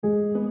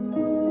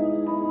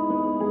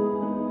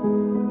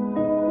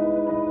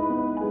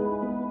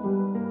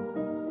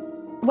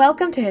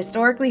Welcome to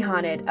Historically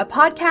Haunted, a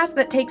podcast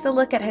that takes a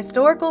look at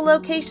historical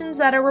locations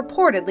that are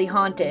reportedly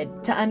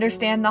haunted. To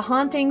understand the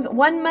hauntings,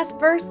 one must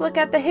first look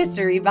at the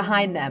history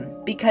behind them,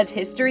 because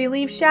history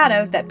leaves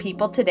shadows that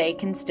people today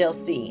can still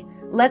see.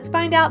 Let's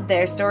find out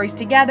their stories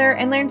together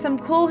and learn some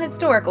cool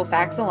historical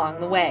facts along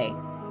the way.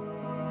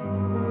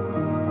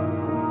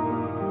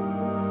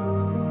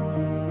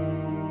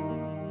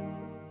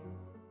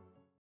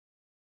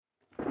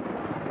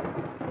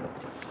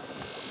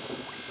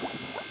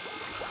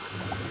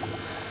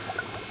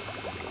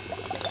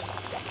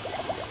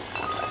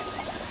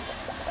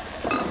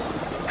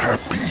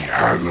 Happy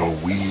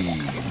Halloween!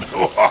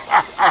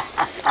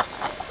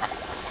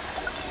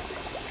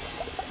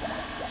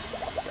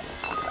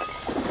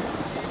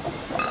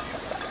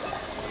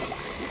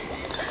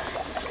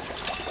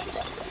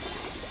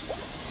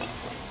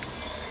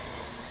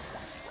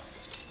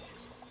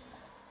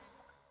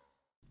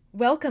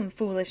 Welcome,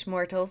 foolish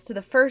mortals, to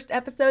the first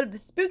episode of the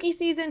spooky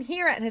season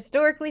here at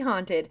Historically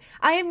Haunted.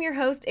 I am your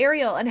host,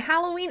 Ariel, and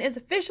Halloween is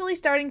officially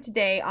starting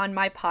today on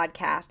my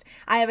podcast.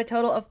 I have a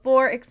total of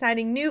 4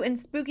 exciting new and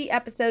spooky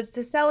episodes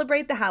to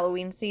celebrate the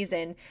Halloween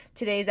season.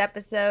 Today's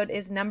episode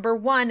is number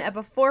 1 of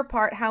a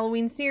 4-part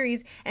Halloween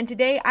series, and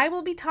today I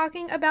will be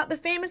talking about the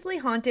famously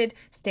haunted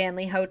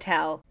Stanley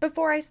Hotel.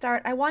 Before I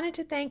start, I wanted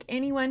to thank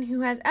anyone who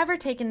has ever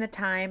taken the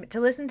time to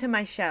listen to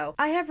my show.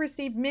 I have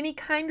received many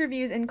kind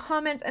reviews and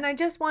comments, and I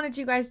just wanted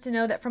you guys to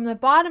know that from the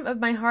bottom of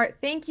my heart,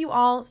 thank you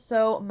all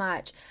so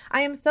much. I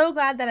am so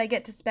glad that I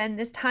get to spend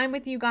this time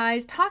with you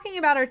guys talking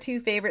about our 2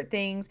 favorite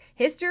things,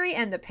 history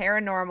and the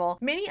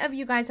paranormal. Many of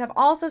you guys have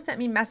also sent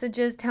me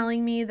messages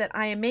telling me that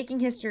I am making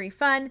history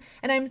fun,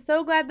 and I'm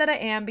so glad that I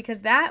am, because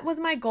that was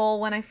my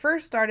goal when I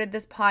first started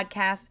this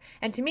podcast,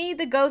 and to me,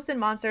 the ghosts and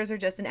monsters are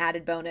just an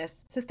added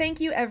bonus. So thank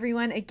you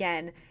everyone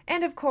again.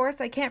 And of course,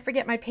 I can't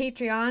forget my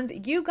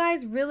Patreons. You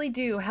guys really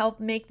do help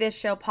make this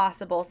show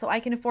possible so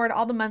I can afford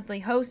all the monthly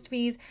host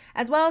fees,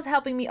 as well as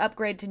helping me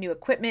upgrade to new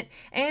equipment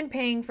and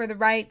paying for the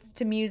rights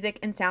to music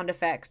and sound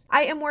effects.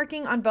 I am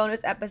working on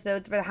bonus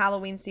episodes for the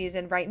Halloween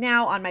season right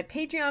now on my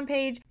Patreon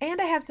page, and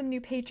I have some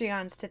new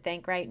Patreons to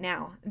thank right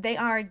now. They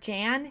are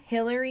Jan,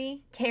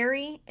 Hillary,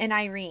 Carrie, and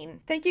Irene.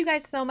 Thank you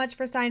guys so much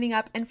for signing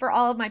up and for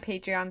all of my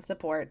Patreon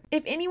support.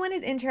 If anyone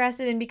is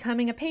interested in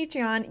becoming a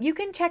Patreon, you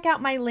can check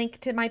out my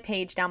link to my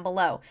page down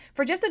below.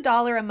 For just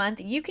 $1 a month,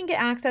 you can get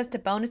access to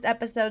bonus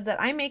episodes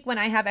that I make when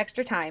I have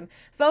extra time,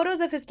 photos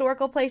of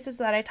historical places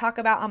that I talk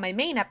about on my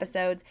main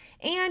episodes,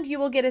 and you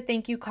will get a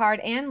thank you card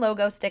and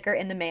logo sticker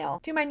in the mail.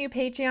 To my new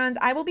Patreons,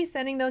 I will be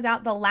sending those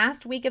out the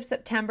last week of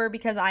September,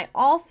 because I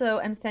also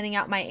am sending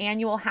out my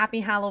annual Happy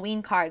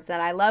Halloween cards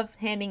that I love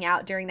handing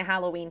out during the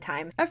Halloween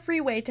time. A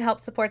free way to help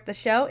support the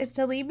show is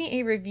to leave me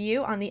a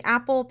review on the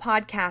Apple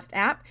Podcast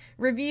app.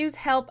 Reviews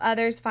help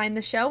others find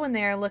the show when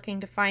they are looking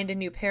to find a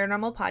new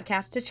paranormal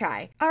podcast to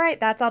try. Alright,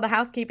 that's all the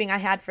housekeeping I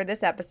had for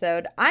this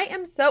episode. I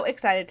am so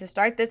excited to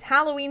start this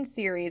Halloween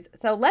series,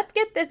 so let's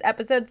get this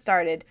episode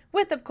started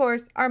with, of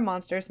course, our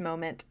Monsters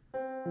Moment.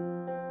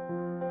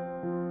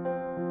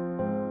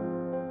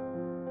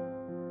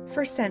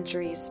 For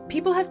centuries,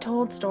 people have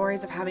told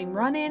stories of having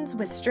run-ins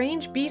with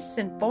strange beasts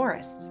in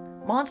forests,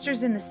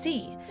 monsters in the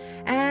sea,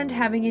 and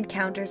having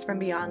encounters from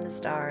beyond the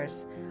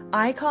stars.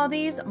 I call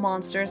these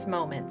Monsters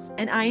Moments,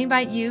 and I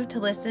invite you to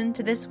listen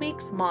to this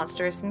week's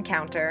Monstrous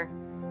Encounter.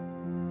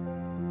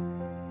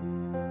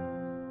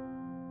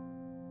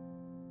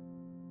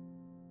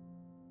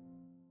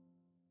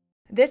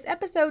 This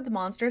episode's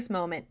monstrous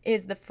moment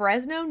is the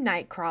Fresno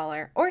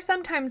Nightcrawler, or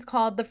sometimes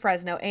called the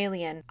Fresno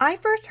Alien. I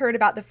first heard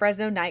about the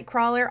Fresno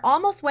Nightcrawler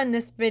almost when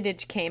this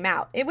footage came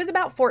out. It was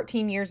about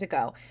 14 years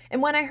ago, and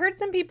when I heard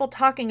some people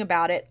talking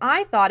about it,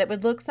 I thought it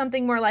would look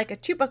something more like a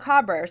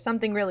chupacabra or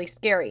something really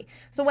scary.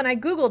 So when I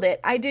googled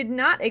it, I did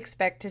not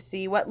expect to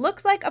see what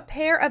looks like a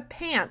pair of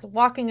pants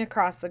walking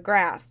across the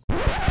grass.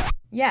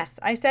 Yes,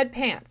 I said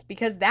pants,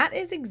 because that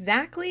is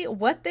exactly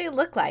what they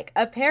look like,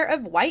 a pair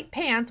of white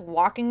pants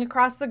walking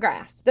across the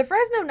grass. The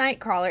Fresno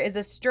Nightcrawler is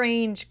a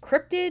strange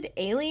cryptid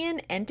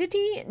alien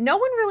entity. No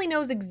one really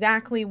knows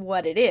exactly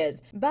what it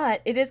is,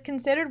 but it is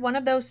considered one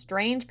of those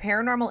strange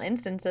paranormal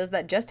instances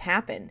that just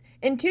happen.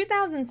 In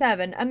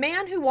 2007, a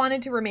man who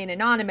wanted to remain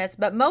anonymous,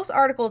 but most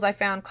articles I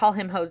found call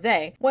him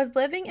Jose, was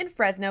living in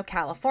Fresno,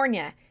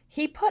 California.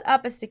 He put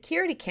up a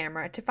security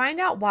camera to find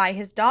out why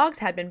his dogs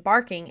had been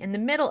barking in the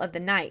middle of the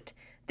night.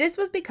 This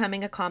was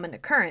becoming a common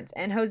occurrence,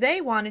 and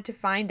Jose wanted to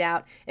find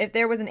out if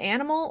there was an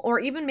animal or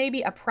even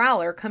maybe a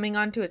prowler coming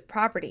onto his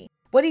property.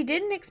 What he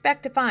didn't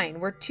expect to find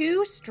were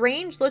 2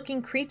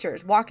 strange-looking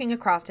creatures walking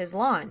across his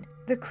lawn.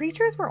 The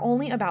creatures were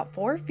only about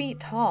 4 feet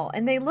tall,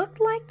 and they looked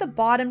like the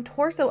bottom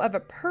torso of a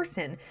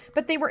person,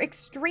 but they were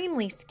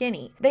extremely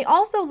skinny. They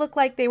also looked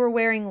like they were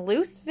wearing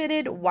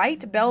loose-fitted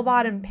white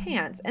bell-bottom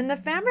pants, and the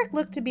fabric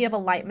looked to be of a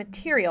light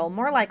material,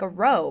 more like a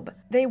robe.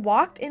 They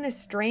walked in a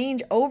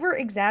strange,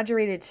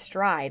 over-exaggerated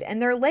stride,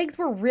 and their legs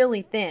were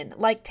really thin,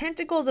 like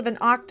tentacles of an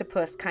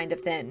octopus kind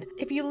of thin.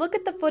 If you look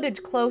at the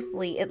footage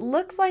closely, it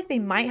looks like they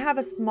might have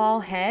a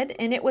small head,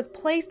 and it was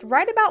placed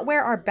right about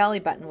where our belly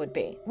button would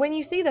be. When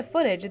you see the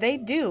footage, they they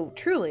do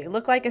truly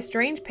look like a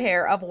strange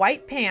pair of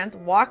white pants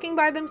walking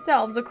by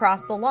themselves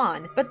across the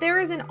lawn, but there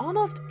is an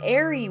almost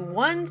airy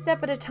one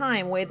step at a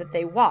time way that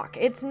they walk.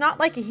 It's not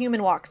like a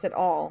human walks at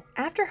all.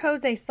 After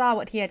Jose saw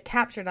what he had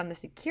captured on the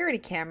security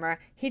camera,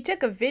 he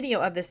took a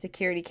video of the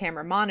security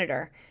camera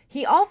monitor.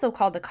 He also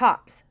called the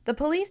cops. The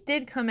police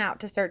did come out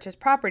to search his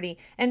property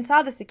and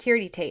saw the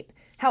security tape.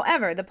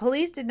 However, the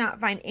police did not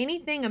find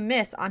anything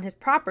amiss on his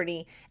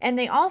property, and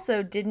they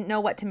also didn't know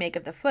what to make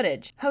of the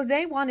footage.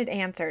 Jose wanted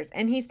answers,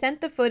 and he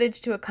sent the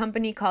footage to a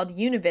company called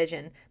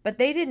Univision, but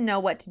they didn't know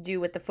what to do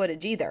with the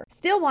footage either.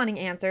 Still wanting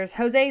answers,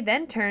 Jose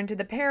then turned to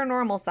the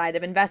paranormal side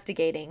of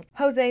investigating.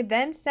 Jose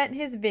then sent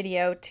his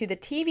video to the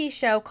TV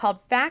show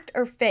called Fact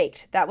or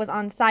Faked that was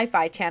on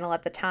Sci-Fi Channel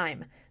at the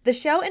time. The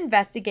show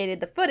investigated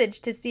the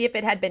footage to see if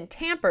it had been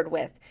tampered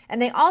with,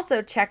 and they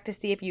also checked to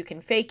see if you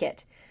can fake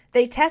it.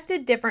 They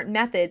tested different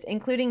methods,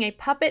 including a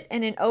puppet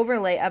and an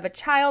overlay of a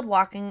child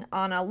walking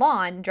on a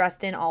lawn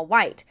dressed in all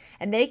white,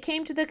 and they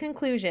came to the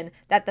conclusion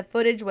that the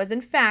footage was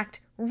in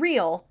fact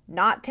real,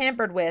 not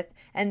tampered with,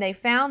 and they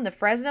found the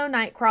Fresno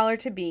Nightcrawler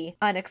to be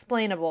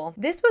unexplainable.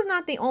 This was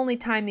not the only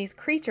time these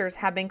creatures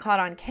have been caught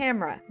on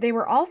camera. They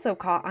were also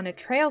caught on a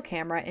trail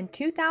camera in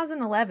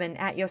 2011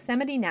 at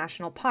Yosemite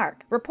National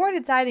Park.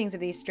 Reported sightings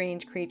of these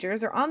strange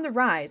creatures are on the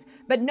rise,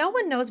 but no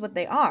one knows what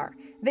they are.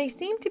 They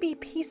seem to be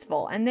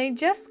peaceful, and they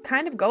just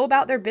kind of go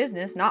about their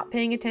business, not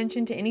paying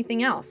attention to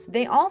anything else.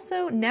 They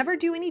also never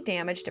do any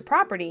damage to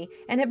property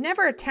and have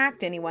never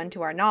attacked anyone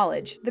to our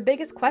knowledge. The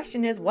biggest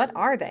question is, what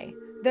are they?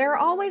 There are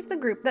always the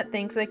group that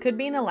thinks they could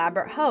be an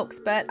elaborate hoax,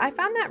 but I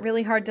found that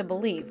really hard to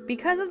believe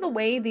because of the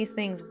way these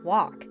things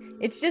walk.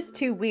 It's just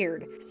too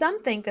weird. Some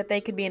think that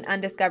they could be an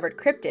undiscovered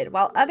cryptid,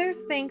 while others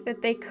think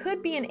that they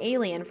could be an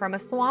alien from a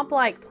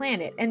swamp-like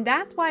planet, and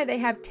that's why they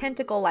have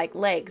tentacle-like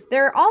legs.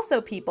 There are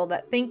also people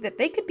that think that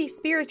they could be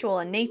spiritual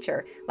in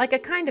nature, like a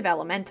kind of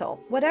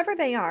elemental. Whatever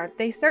they are,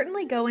 they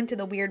certainly go into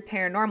the weird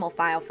paranormal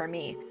file for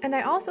me. And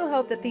I also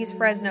hope that these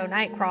Fresno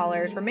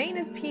Nightcrawlers remain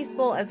as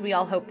peaceful as we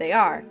all hope they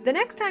are. The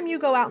next time you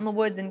go out in the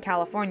woods in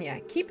California,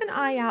 keep an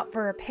eye out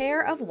for a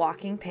pair of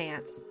walking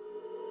pants.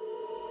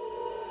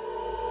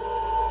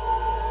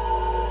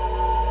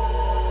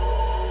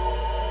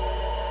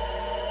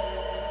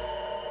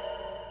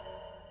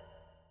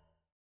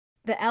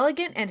 The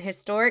elegant and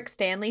historic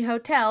Stanley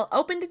Hotel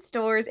opened its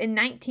doors in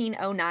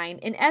 1909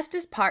 in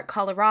Estes Park,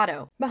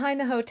 Colorado. Behind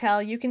the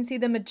hotel, you can see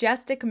the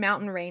majestic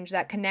mountain range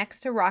that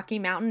connects to Rocky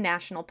Mountain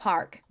National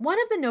Park. One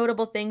of the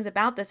notable things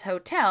about this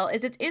hotel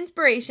is its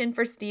inspiration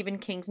for Stephen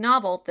King's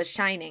novel, The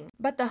Shining.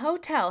 But the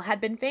hotel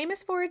had been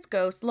famous for its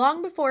ghosts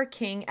long before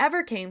King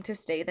ever came to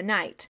stay the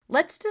night.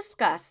 Let's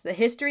discuss the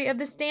history of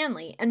the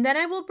Stanley, and then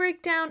I will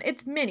break down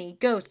its many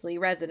ghostly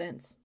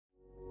residents.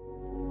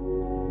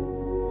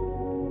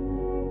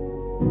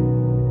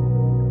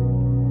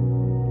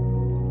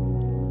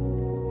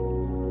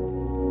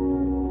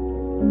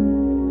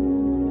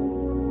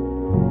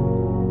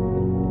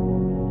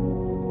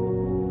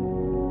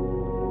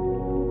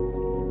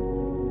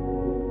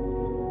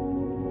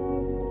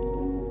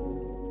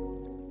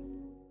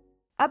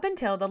 Up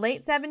until the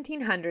late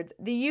 1700s,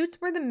 the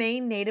Utes were the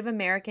main Native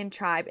American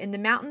tribe in the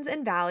mountains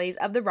and valleys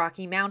of the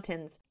Rocky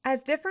Mountains.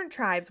 As different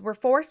tribes were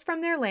forced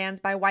from their lands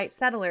by white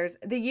settlers,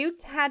 the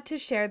Utes had to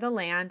share the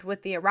land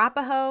with the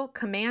Arapaho,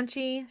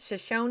 Comanche,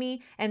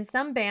 Shoshone, and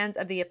some bands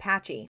of the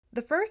Apache.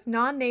 The first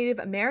non-Native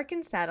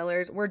American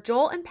settlers were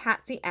Joel and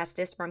Patsy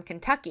Estes from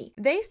Kentucky.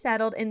 They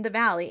settled in the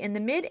valley in the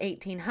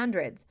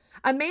mid-1800s.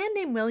 A man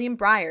named William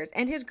Byers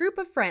and his group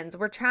of friends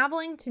were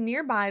traveling to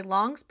nearby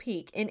Long's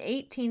Peak in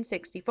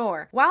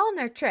 1864. While on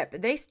their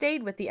trip, they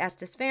stayed with the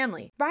Estes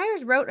family.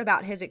 Byers wrote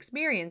about his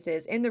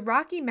experiences in the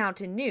Rocky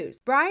Mountain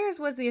News. Byers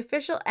was the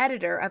official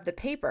editor of the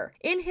paper.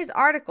 In his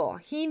article,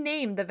 he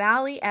named the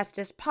valley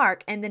Estes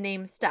Park, and the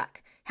name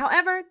stuck.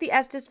 However, the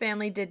Estes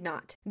family did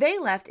not. They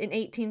left in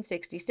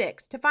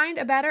 1866 to find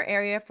a better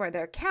area for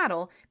their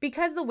cattle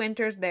because the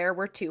winters there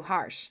were too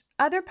harsh.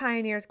 Other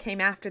pioneers came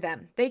after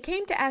them. They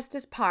came to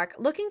Estes Park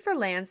looking for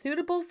land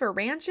suitable for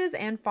ranches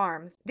and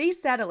farms.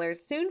 These settlers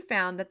soon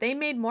found that they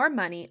made more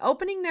money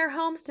opening their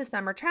homes to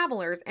summer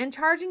travelers and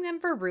charging them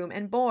for room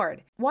and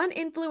board. One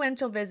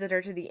influential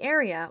visitor to the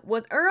area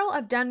was Earl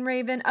of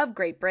Dunraven of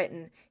Great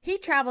Britain. He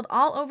traveled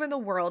all over the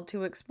world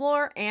to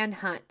explore and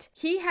hunt.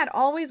 He had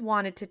always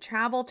wanted to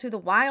travel to the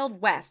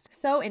Wild West,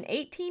 so in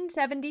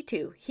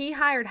 1872, he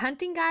hired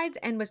hunting guides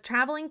and was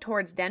traveling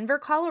towards Denver,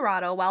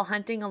 Colorado while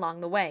hunting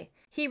along the way.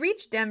 He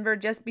reached Denver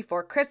just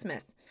before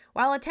Christmas.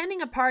 While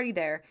attending a party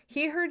there,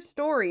 he heard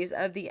stories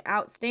of the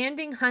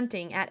outstanding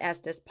hunting at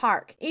Estes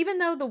Park. Even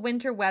though the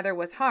winter weather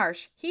was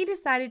harsh, he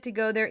decided to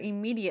go there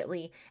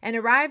immediately and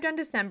arrived on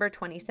December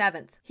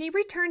 27th. He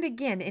returned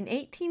again in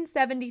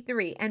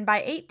 1873, and by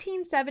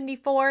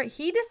 1874,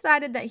 he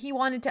decided that he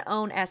wanted to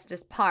own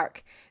Estes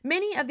Park.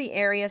 Many of the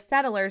area's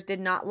settlers did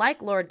not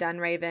like Lord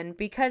Dunraven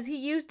because he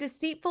used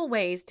deceitful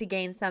ways to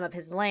gain some of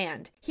his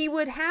land. He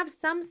would have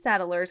some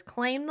settlers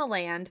claim the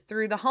land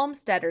through the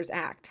Homesteaders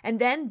Act, and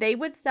then they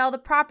would sell sell the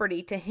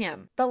property to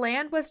him. The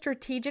land was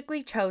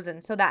strategically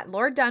chosen so that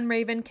Lord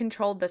Dunraven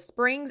controlled the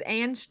springs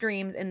and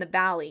streams in the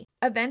valley.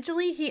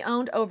 Eventually, he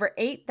owned over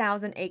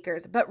 8,000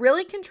 acres, but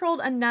really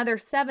controlled another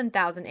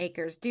 7,000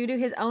 acres due to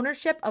his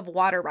ownership of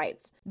water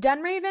rights.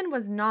 Dunraven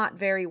was not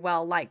very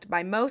well liked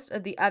by most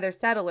of the other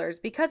settlers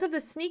because of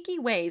the sneaky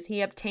ways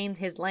he obtained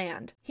his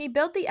land. He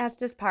built the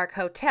Estes Park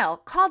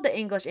Hotel, called the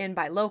English Inn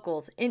by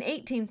locals, in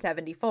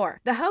 1874.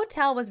 The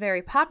hotel was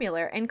very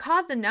popular and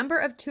caused a number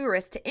of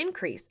tourists to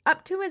increase,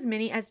 up to as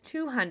many as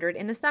 200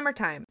 in the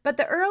summertime. But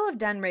the Earl of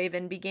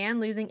Dunraven began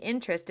losing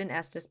interest in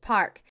Estes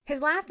Park. His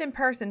last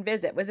in-person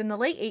visit was in the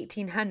late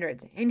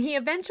 1800s, and he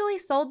eventually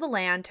sold the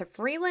land to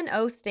Freeland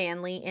O.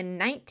 Stanley in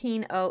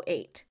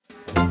 1908.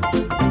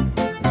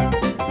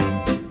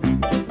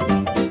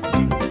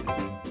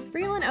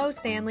 Freeland O.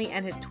 Stanley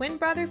and his twin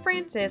brother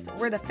Francis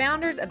were the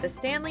founders of the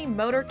Stanley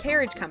Motor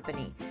Carriage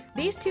Company.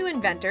 These two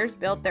inventors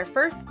built their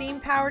first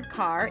steam-powered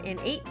car in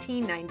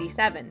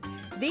 1897.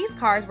 These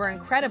cars were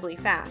incredibly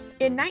fast.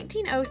 In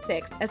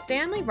 1906, a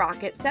Stanley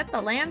rocket set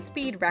the land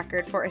speed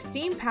record for a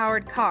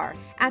steam-powered car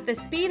at the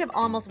speed of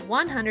almost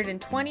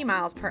 120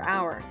 miles per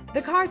hour.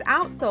 The cars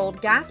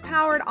outsold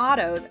gas-powered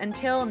autos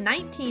until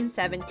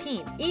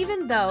 1917,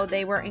 even though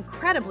they were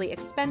incredibly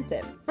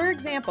expensive. For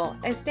example,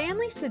 a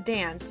Stanley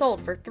sedan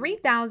sold for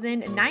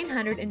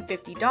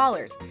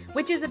 $3,950,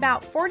 which is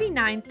about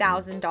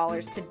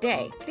 $49,000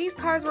 today. These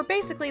cars were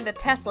basically the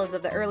Teslas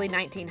of the early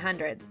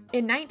 1900s.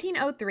 In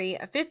 1903,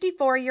 a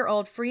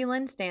 54-year-old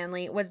Freeland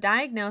Stanley was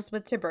diagnosed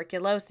with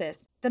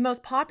tuberculosis. The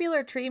most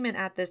popular treatment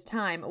at this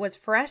time was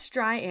fresh,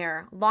 dry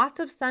air, lots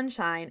of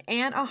sunshine,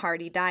 and a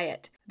hearty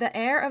diet. The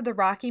air of the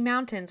Rocky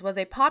Mountains was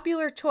a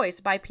popular choice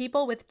by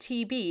people with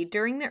TB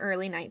during the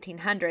early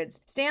 1900s.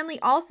 Stanley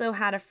also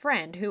had a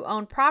friend who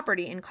owned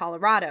property in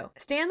Colorado.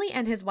 Stanley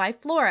and his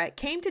wife Flora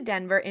came to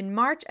Denver in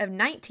March of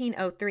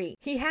 1903.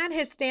 He had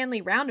his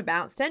Stanley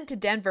Roundabout sent to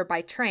Denver by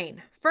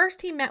train.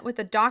 First, he met with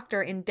a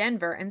doctor in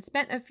Denver and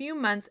spent a few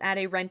months at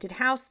a rented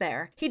house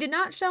there. He did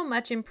not show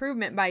much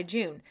improvement by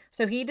June,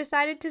 so he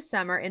decided to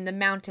summer in the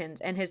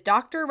mountains, and his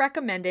doctor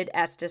recommended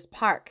Estes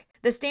Park.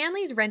 The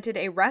Stanleys rented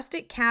a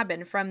rustic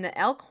cabin from the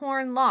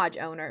Elkhorn Lodge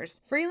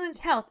owners. Freeland's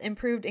health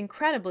improved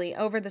incredibly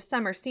over the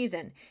summer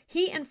season.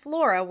 He and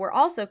Flora were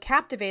also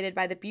captivated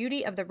by the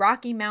beauty of the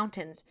Rocky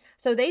Mountains,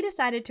 so they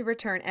decided to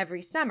return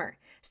every summer.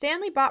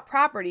 Stanley bought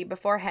property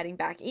before heading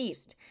back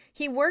east.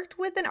 He worked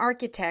with an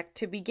architect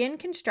to begin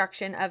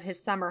construction of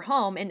his summer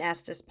home in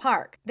Estes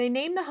Park. They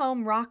named the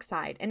home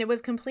Rockside, and it was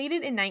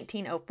completed in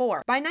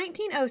 1904. By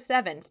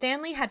 1907,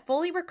 Stanley had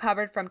fully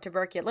recovered from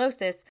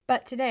tuberculosis,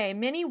 but today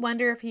many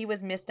wonder if he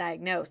was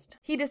misdiagnosed.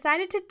 He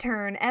decided to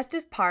turn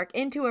Estes Park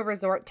into a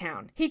resort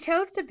town. He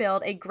chose to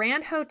build a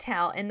grand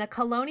hotel in the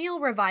colonial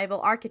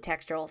revival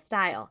architectural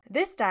style.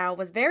 This style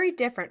was very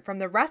different from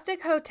the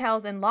rustic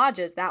hotels and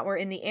lodges that were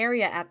in the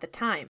area at the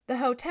time. The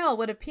hotel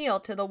would appeal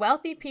to the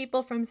wealthy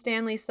people from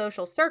Stanley's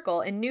social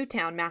circle in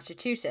Newtown,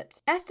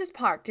 Massachusetts. Estes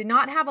Park did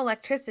not have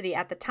electricity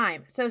at the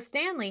time, so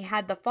Stanley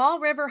had the Fall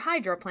River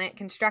Hydro Plant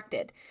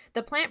constructed.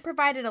 The plant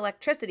provided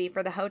electricity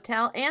for the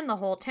hotel and the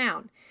whole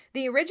town.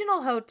 The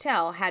original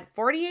hotel had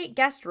 48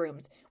 guest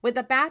rooms, with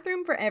a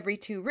bathroom for every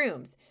 2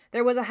 rooms.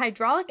 There was a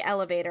hydraulic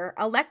elevator,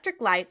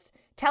 electric lights,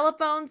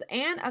 telephones,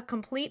 and a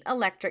complete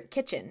electric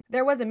kitchen.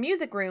 There was a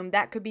music room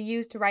that could be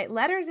used to write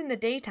letters in the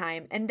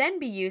daytime and then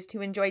be used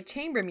to enjoy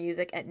chamber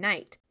music at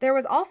night. There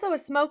was also a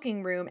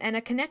smoking room and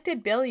a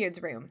connected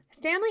billiards room.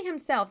 Stanley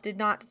himself did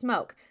not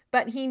smoke,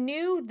 but he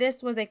knew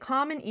this was a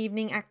common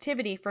evening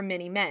activity for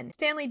many men.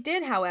 Stanley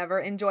did, however,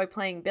 enjoy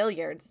playing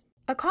billiards.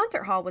 A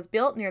concert hall was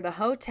built near the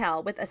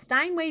hotel with a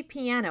Steinway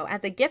piano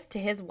as a gift to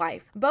his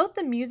wife. Both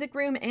the music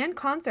room and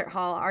concert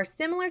hall are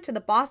similar to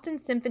the Boston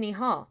Symphony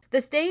Hall. The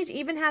stage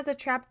even has a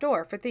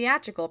trapdoor for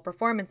theatrical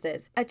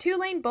performances. A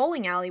 2-lane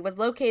bowling alley was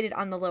located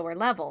on the lower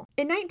level.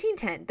 In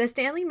 1910, the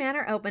Stanley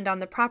Manor opened on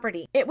the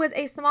property. It was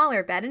a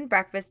smaller bed and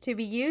breakfast to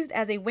be used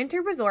as a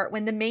winter resort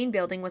when the main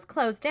building was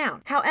closed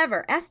down.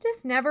 However,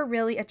 Estes never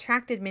really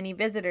attracted many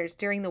visitors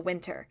during the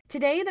winter.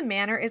 Today, the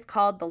manor is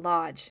called the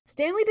Lodge.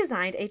 Stanley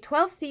designed a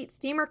 12-seat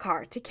steamer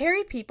car to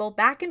carry people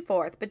back and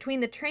forth between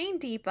the train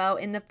depot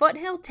in the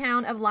foothill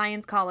town of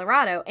Lyons,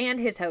 Colorado, and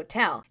his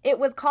hotel. It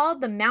was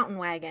called the Mountain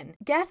Wagon.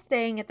 Guests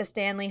staying at the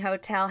Stanley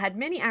Hotel had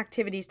many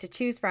activities to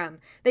choose from.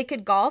 They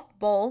could golf,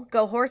 bowl,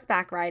 go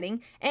horseback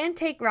riding, and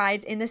take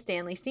rides in the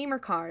Stanley steamer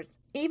cars.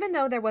 Even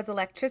though there was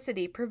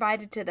electricity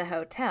provided to the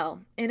hotel,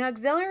 an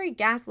auxiliary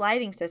gas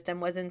lighting system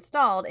was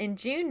installed in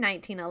June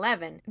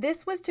 1911.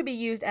 This was to be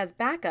used as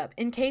backup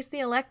in case the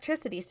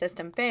electricity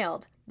system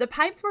failed. The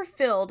pipes were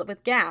filled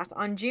with gas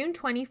on June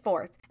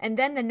 24th, and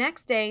then the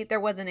next day there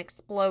was an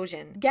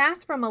explosion.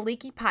 Gas from a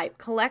leaky pipe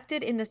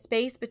collected in the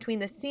space between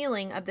the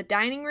ceiling of the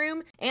dining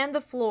room and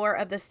the floor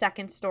of the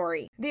second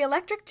story. The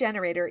electric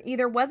generator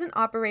either wasn't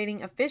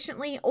operating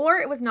efficiently or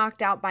it was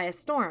knocked out by a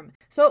storm,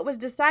 so it was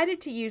decided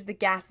to use the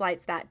gas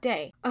lights that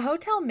day. A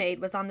hotel maid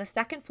was on the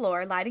second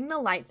floor lighting the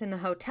lights in the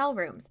hotel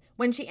rooms.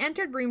 When she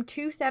entered room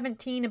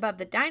 217 above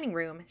the dining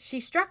room, she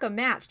struck a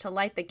match to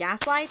light the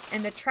gas lights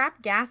and the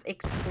trapped gas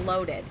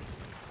exploded.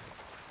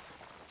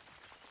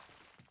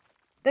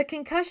 The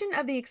concussion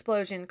of the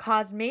explosion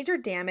caused major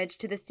damage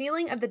to the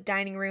ceiling of the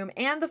dining room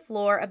and the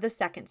floor of the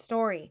second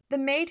story. The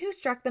maid who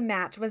struck the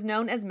match was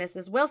known as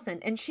Mrs. Wilson,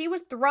 and she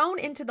was thrown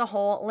into the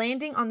hole,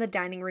 landing on the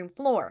dining room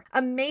floor.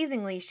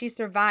 Amazingly, she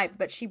survived,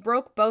 but she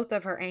broke both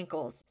of her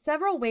ankles.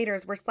 Several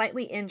waiters were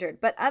slightly injured,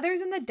 but others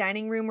in the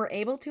dining room were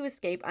able to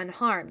escape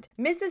unharmed.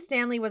 Mrs.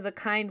 Stanley was a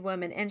kind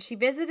woman, and she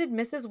visited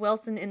Mrs.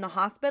 Wilson in the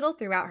hospital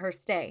throughout her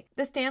stay.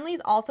 The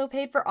Stanleys also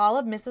paid for all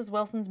of Mrs.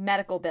 Wilson's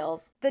medical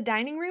bills. The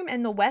dining room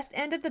and the west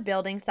end of the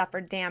building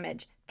suffered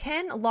damage.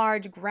 10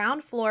 large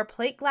ground floor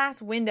plate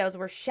glass windows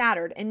were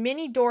shattered and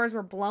many doors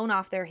were blown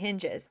off their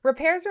hinges.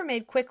 Repairs were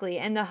made quickly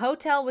and the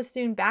hotel was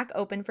soon back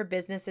open for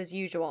business as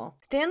usual.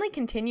 Stanley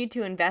continued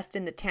to invest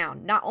in the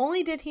town. Not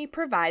only did he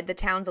provide the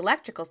town's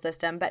electrical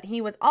system, but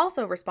he was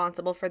also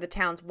responsible for the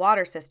town's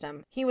water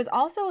system. He was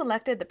also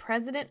elected the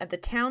president of the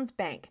town's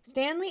bank.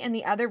 Stanley and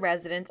the other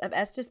residents of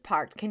Estes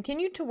Park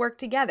continued to work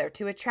together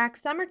to attract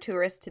summer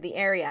tourists to the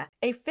area.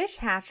 A fish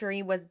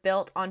hatchery was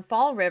built on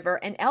Fall River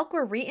and elk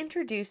were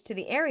reintroduced to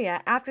the area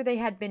after they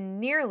had been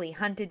nearly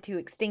hunted to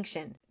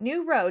extinction.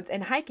 New roads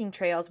and hiking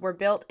trails were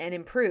built and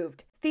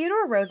improved.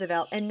 Theodore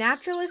Roosevelt and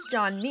naturalist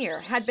John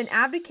Muir had been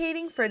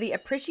advocating for the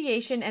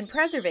appreciation and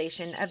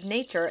preservation of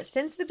nature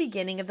since the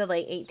beginning of the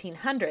late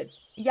 1800s.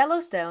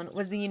 Yellowstone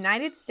was the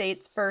United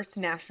States' first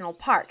national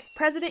park.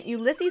 President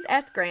Ulysses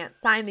S. Grant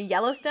signed the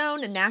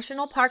Yellowstone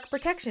National Park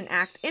Protection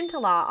Act into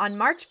law on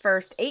March 1,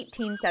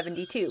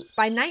 1872.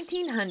 By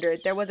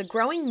 1900, there was a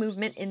growing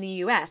movement in the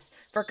U.S.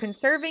 for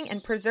conserving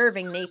and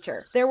preserving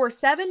nature. There were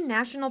 7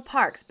 national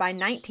parks by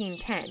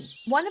 1910.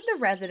 One of the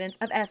residents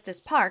of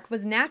Estes Park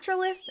was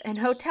naturalist and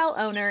hotel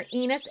owner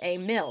Enos A.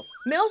 Mills.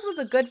 Mills was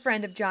a good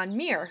friend of John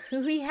Muir,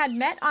 who he had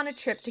met on a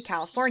trip to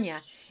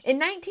California. In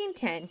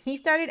 1910, he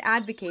started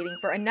advocating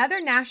for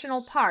another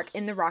national park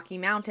in the Rocky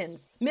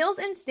Mountains. Mills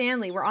and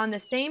Stanley were on the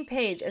same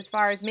page as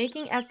far as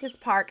making Estes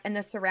Park and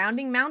the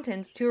surrounding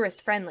mountains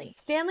tourist-friendly.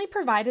 Stanley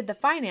provided the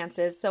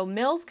finances so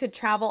Mills could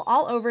travel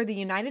all over the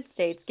United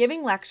States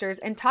giving lectures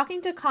and talking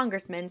to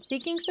congressmen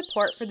seeking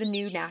support for the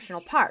new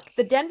national park.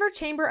 The Denver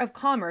Chamber of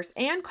Commerce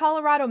and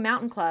Colorado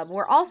Mountain Club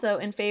were also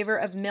in favor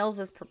of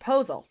Mills's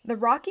proposal. The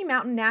Rocky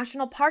Mountain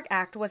National Park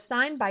Act was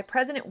signed by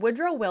President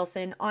Woodrow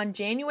Wilson on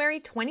January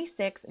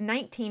 26,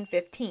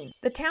 1915.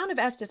 The town of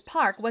Estes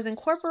Park was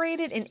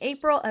incorporated in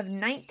April of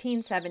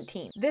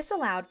 1917. This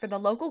allowed for the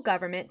local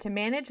government to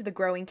manage the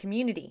growing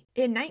community.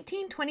 In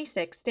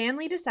 1926,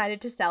 Stanley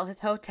decided to sell his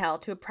hotel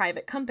to a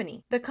private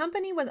company. The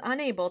company was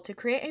unable to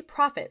create a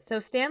profit, so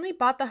Stanley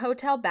bought the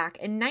hotel back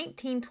in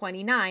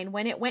 1929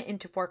 when it went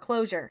into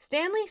foreclosure.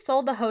 Stanley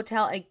sold the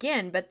hotel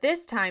again, but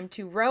this time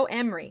to Roe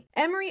Emery.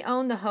 Emery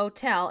owned the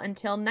hotel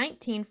until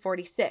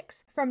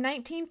 1946. From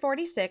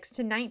 1946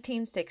 to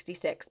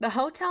 1966, the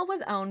hotel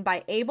was owned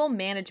by Able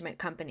Management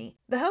Company.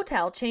 The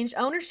hotel changed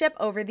ownership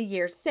over the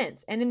years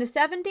since, and in the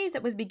 70s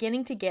it was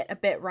beginning to get a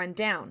bit run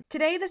down.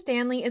 Today, the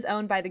Stanley is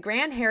owned by the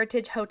Grand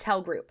Heritage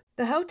Hotel Group.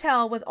 The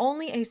hotel was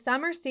only a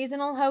summer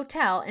seasonal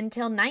hotel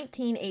until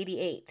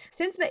 1988.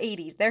 Since the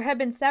 80s, there have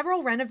been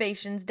several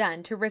renovations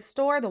done to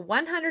restore the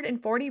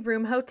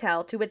 140-room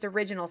hotel to its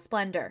original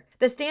splendor.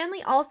 The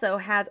Stanley also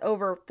has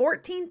over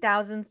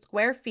 14,000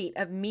 square feet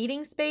of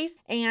meeting space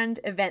and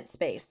event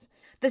space.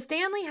 The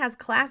Stanley has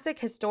classic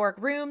historic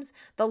rooms.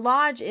 The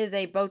Lodge is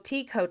a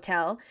boutique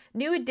hotel.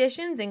 New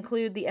additions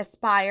include the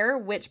Aspire,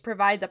 which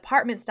provides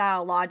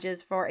apartment-style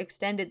lodges for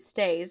extended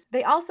stays.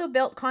 They also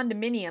built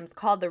condominiums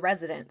called the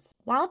Residence.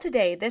 While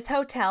today this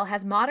hotel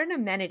has modern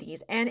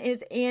amenities and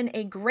is in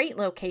a great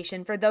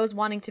location for those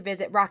wanting to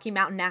visit Rocky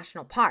Mountain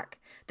National Park,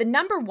 the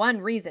number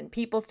one reason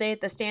people stay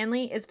at the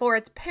Stanley is for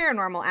its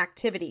paranormal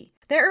activity.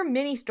 There are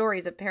many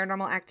stories of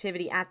paranormal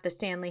activity at the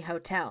Stanley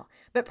Hotel,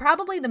 but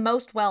probably the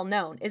most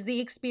well-known is the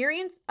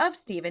experience of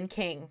Stephen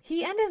King.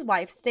 He and his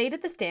wife stayed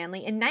at the Stanley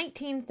in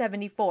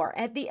 1974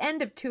 at the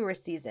end of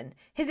tourist season.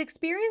 His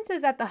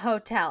experiences at the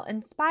hotel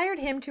inspired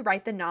him to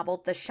write the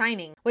novel The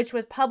Shining, which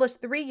was published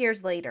 3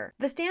 years later.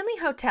 The Stanley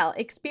Hotel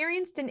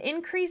experienced an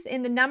increase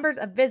in the numbers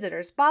of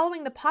visitors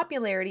following the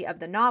popularity of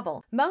the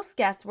novel. Most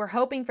guests were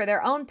hoping for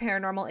their own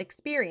paranormal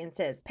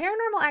experiences.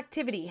 Paranormal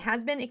activity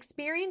has been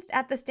experienced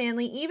at the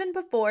Stanley even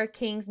before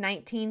King's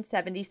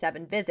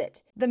 1977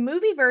 visit. The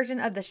movie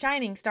version of The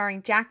Shining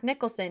starring Jack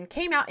Nicholson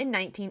came out in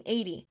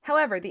 1980.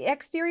 However, the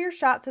exterior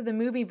shots of the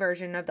movie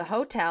version of the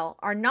hotel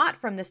are not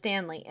from the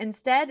Stanley.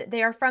 Instead,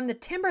 they are from the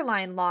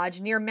Timberline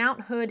Lodge near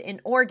Mount Hood in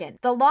Oregon.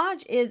 The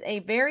lodge is a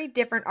very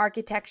different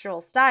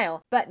architectural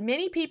style, but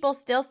many people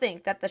still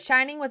think that The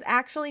Shining was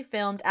actually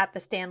filmed at the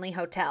Stanley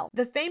Hotel.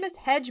 The famous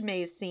hedge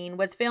maze scene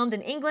was filmed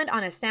in England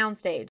on a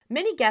soundstage.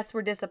 Many guests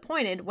were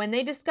disappointed when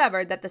they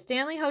discovered that the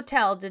Stanley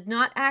Hotel did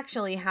not actually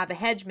actually have a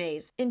hedge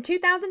maze. In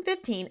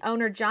 2015,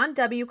 owner John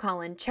W.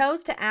 Cullen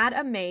chose to add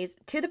a maze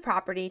to the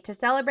property to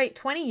celebrate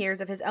 20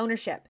 years of his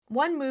ownership.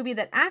 One movie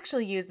that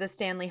actually used the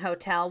Stanley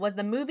Hotel was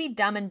the movie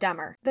Dumb and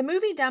Dumber. The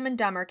movie Dumb and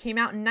Dumber came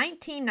out in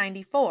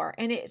 1994,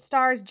 and it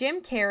stars Jim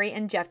Carrey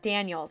and Jeff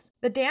Daniels.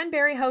 The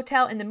Danbury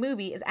Hotel in the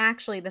movie is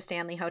actually the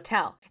Stanley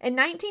Hotel. In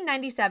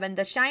 1997,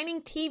 the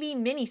Shining TV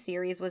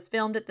miniseries was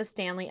filmed at the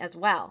Stanley as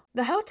well.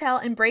 The hotel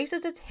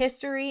embraces its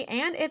history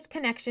and its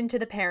connection to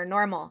the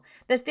paranormal.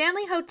 The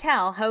Stanley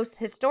Hotel hosts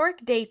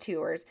historic day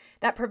tours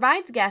that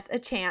provides guests a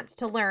chance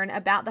to learn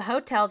about the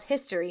hotel's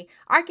history,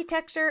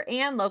 architecture,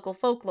 and local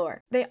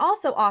folklore. They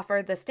also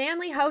offer the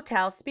Stanley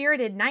Hotel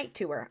Spirited Night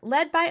Tour,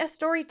 led by a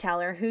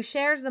storyteller who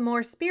shares the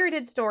more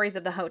spirited stories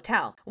of the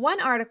hotel.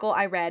 One article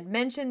I read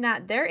mentioned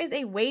that there is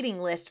a waiting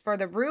list for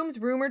the rooms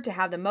rumored to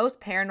have the most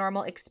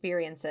paranormal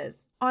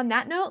experiences. On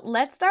that note,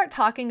 let's start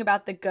talking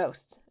about the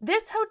ghosts.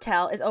 This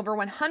hotel is over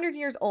 100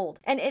 years old,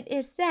 and it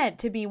is said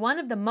to be one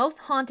of the most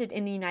haunted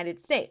in the United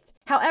States.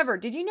 However,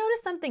 did you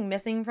notice something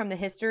missing from the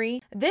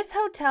history? This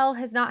hotel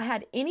has not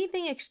had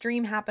anything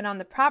extreme happen on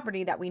the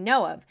property that we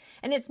know of,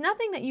 and it's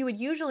nothing that you would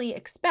usually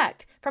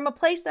expect from a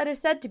place that is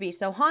said to be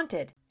so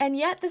haunted. And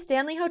yet, the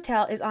Stanley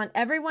Hotel is on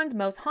everyone's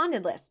most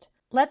haunted list.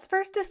 Let's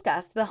first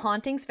discuss the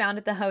hauntings found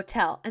at the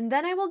hotel, and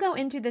then I will go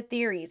into the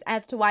theories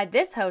as to why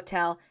this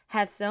hotel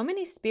has so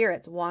many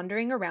spirits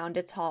wandering around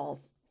its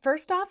halls.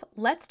 First off,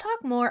 let's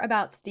talk more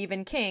about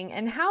Stephen King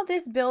and how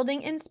this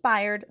building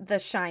inspired The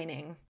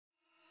Shining.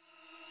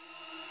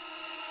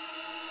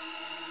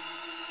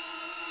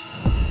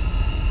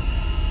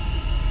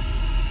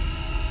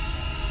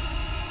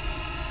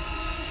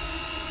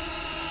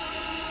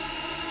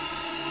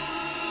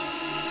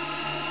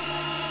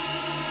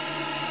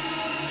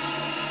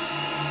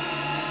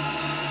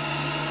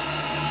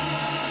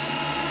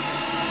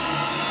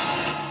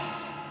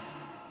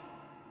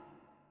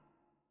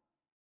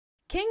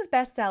 King's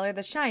bestseller,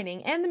 The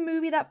Shining, and the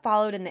movie that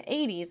followed in the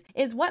 80s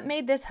is what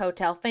made this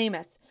hotel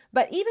famous.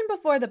 But even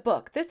before the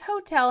book, this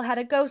hotel had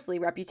a ghostly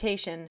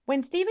reputation.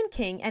 When Stephen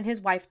King and his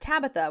wife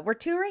Tabitha were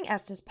touring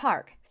Estes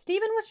Park,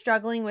 Stephen was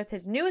struggling with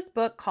his newest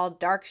book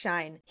called Dark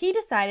Shine. He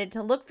decided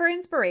to look for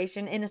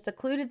inspiration in a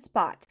secluded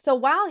spot. So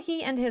while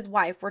he and his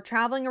wife were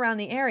traveling around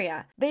the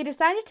area, they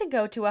decided to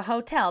go to a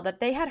hotel that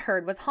they had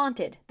heard was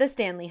haunted, the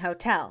Stanley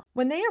Hotel.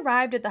 When they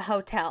arrived at the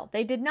hotel,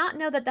 they did not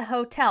know that the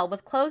hotel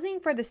was closing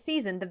for the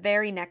season the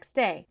very next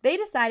day. They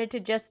decided to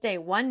just stay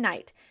one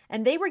night,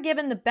 and they were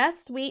given the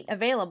best suite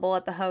available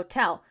at the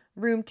hotel,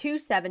 room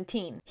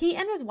 217. He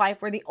and his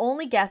wife were the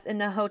only guests in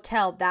the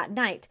hotel that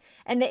night,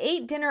 and they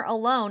ate dinner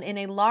alone in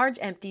a large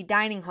empty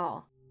dining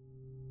hall.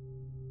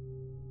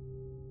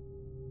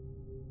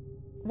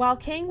 While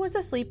King was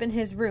asleep in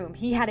his room,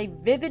 he had a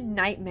vivid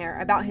nightmare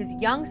about his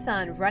young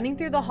son running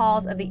through the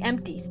halls of the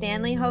empty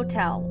Stanley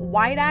Hotel,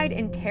 wide-eyed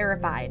and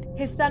terrified.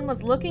 His son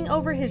was looking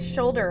over his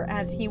shoulder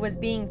as he was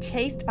being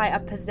chased by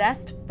a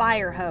possessed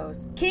fire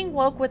hose. King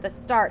woke with a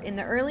start in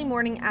the early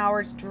morning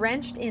hours,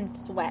 drenched in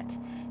sweat.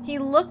 He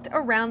looked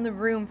around the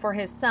room for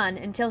his son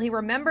until he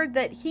remembered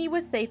that he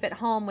was safe at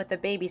home with a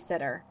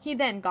babysitter. He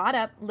then got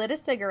up, lit a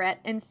cigarette,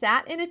 and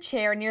sat in a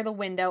chair near the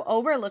window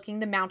overlooking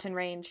the mountain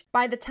range.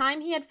 By the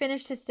time he had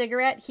finished his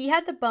cigarette, he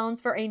had the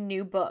bones for a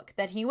new book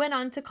that he went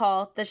on to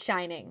call The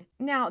Shining.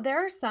 Now,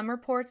 there are some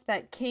reports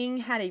that King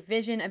had a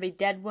vision of a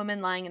dead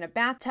woman lying in a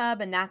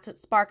bathtub, and that's what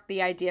sparked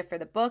the idea for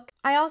the book.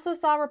 I also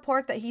saw a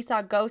report that he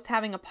saw ghosts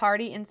having a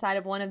party inside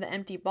of one of the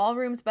empty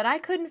ballrooms, but I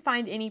couldn't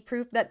find any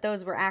proof that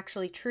those were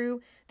actually true.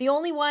 The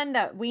only one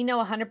that we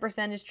know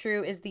 100% is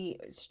true is the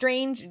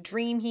strange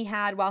dream he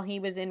had while he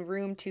was in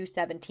room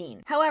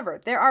 217.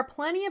 However, there are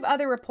plenty of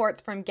other reports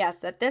from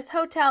guests that this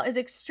hotel is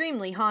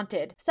extremely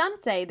haunted. Some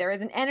say there is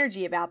an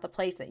energy about the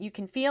place that you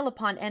can feel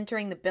upon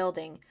entering the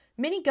building.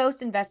 Many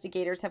ghost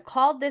investigators have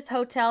called this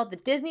hotel the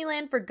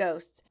Disneyland for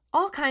ghosts.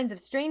 All kinds of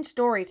strange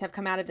stories have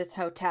come out of this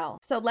hotel.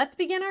 So let's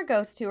begin our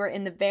ghost tour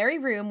in the very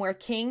room where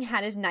King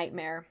had his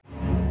nightmare.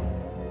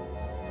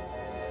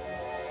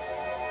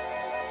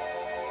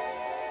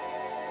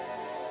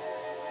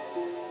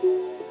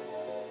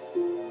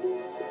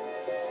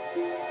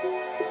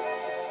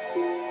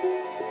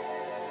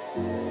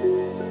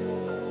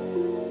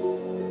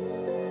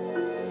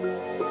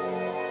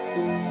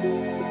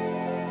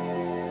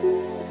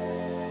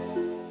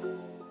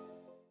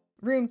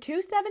 Room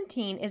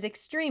 217 is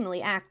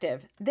extremely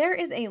active. There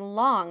is a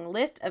long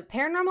list of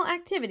paranormal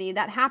activity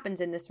that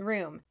happens in this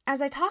room.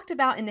 As I talked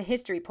about in the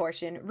history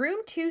portion, room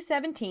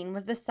 217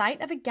 was the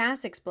site of a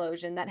gas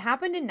explosion that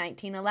happened in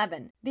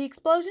 1911. The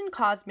explosion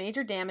caused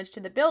major damage to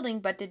the building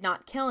but did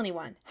not kill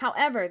anyone.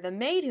 However, the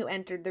maid who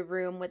entered the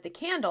room with the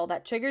candle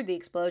that triggered the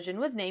explosion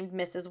was named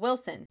Mrs.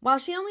 Wilson. While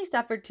she only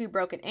suffered 2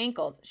 broken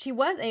ankles, she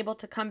was able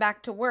to come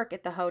back to work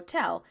at the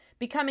hotel,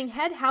 becoming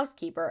head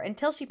housekeeper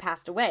until she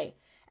passed away.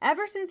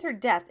 Ever since her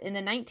death in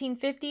the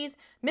 1950s,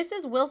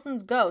 Mrs.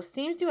 Wilson's ghost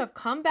seems to have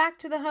come back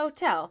to the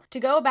hotel to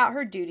go about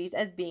her duties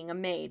as being a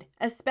maid,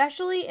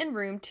 especially in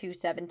room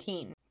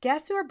 217.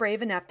 Guests who are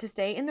brave enough to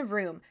stay in the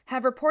room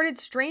have reported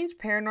strange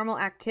paranormal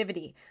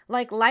activity,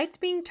 like lights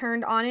being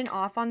turned on and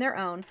off on their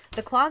own,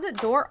 the closet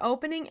door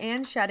opening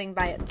and shutting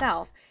by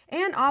itself,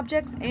 and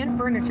objects and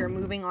furniture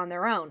moving on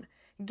their own.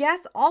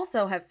 Guests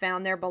also have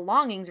found their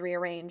belongings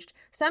rearranged.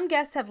 Some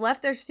guests have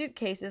left their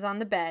suitcases on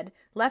the bed,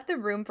 left the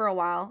room for a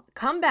while,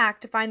 come back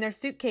to find their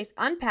suitcase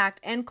unpacked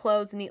and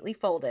clothes neatly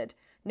folded.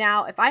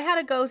 Now, if I had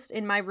a ghost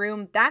in my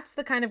room, that's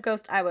the kind of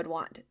ghost I would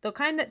want. The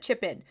kind that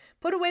chip in,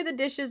 put away the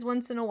dishes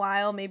once in a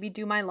while, maybe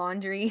do my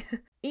laundry.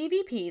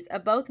 EVPs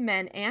of both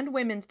men and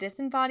women's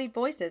disembodied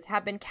voices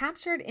have been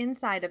captured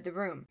inside of the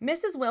room.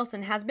 Mrs.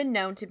 Wilson has been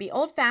known to be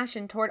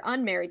old-fashioned toward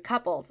unmarried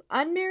couples.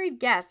 Unmarried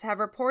guests have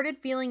reported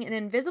feeling an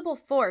invisible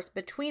force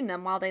between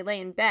them while they lay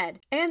in bed,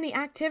 and the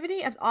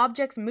activity of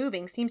objects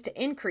moving seems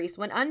to increase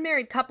when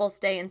unmarried couples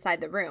stay inside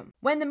the room.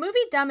 When the movie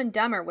Dumb and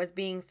Dumber was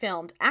being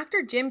filmed,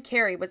 actor Jim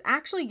Carrey was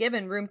actually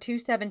given room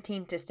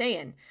 217 to stay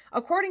in.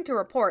 According to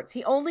reports,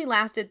 he only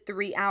lasted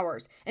 3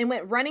 hours and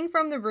went running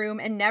from the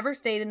room and never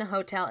stayed in the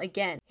hotel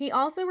again. He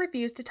also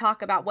refused to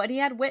talk about what he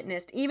had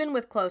witnessed, even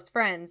with close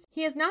friends.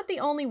 He is not the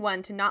only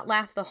one to not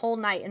last the whole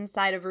night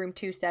inside of room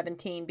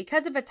 217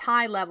 because of its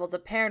high levels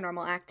of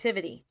paranormal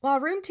activity. While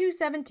room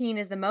 217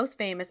 is the most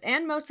famous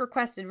and most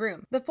requested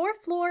room, the 4th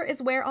floor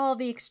is where all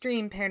the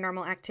extreme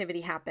paranormal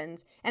activity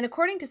happens. And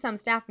according to some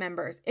staff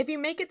members, if you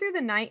make it through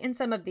the night in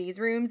some of these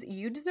rooms,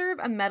 you deserve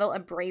a Medal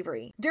of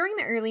Bravery. During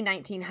the early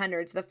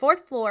 1900s, the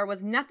 4th floor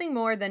was nothing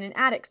more than an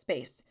attic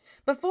space.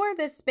 Before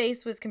this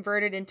space was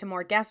converted into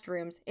more guest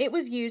rooms, it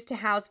was used to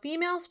house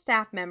female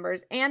staff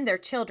members and their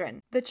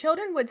children. The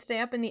children would stay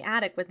up in the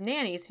attic with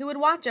nannies who would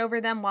watch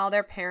over them while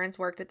their parents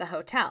worked at the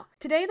hotel.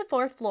 Today, the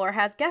 4th floor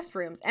has guest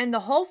rooms, and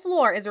the whole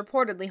floor is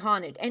reportedly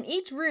haunted, and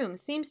each room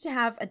seems to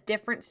have a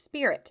different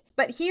spirit.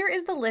 But here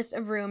is the list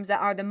of rooms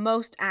that are the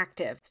most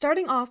active.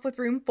 Starting off with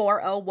room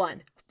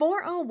 401.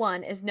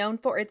 401 is known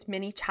for its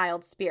many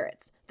child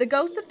spirits. The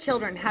ghosts of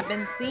children have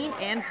been seen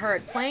and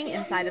heard playing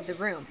inside of the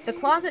room. The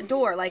closet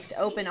door likes to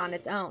open on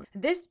its own.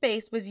 This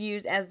space was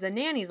used as the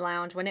nanny's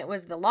lounge when it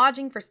was the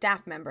lodging for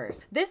staff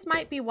members. This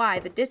might be why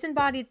the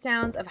disembodied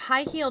sounds of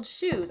high-heeled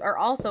shoes are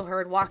also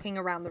heard walking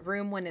around the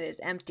room when it is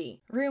empty.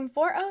 Room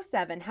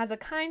 407 has a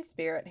kind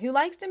spirit who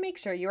likes to make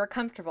sure you are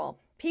comfortable.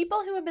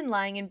 People who have been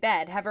lying in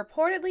bed have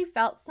reportedly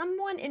felt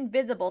someone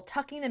invisible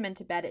tucking them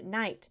into bed at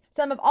night.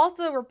 Some have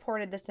also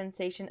reported the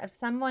sensation of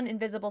someone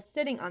invisible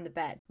sitting on the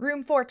bed.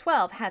 Room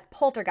 412 has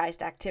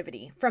poltergeist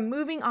activity. From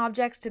moving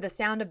objects to the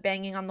sound of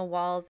banging on the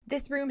walls,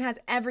 this room has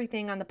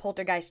everything on the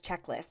poltergeist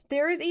checklist.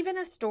 There is even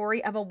a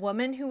story of a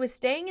woman who was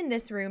staying in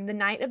this room the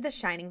night of the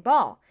Shining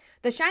Ball.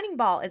 The Shining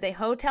Ball is a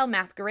hotel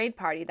masquerade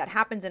party that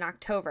happens in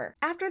October.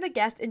 After the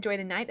guest enjoyed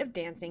a night of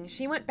dancing,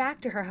 she went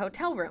back to her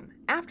hotel room.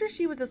 After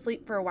she was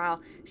asleep for a while,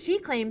 she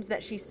claims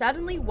that she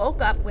suddenly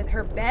woke up with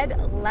her bed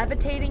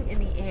levitating in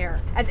the air.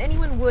 As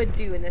anyone would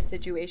do in this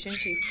situation,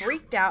 she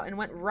freaked out and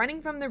went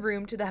running from the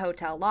room to the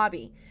hotel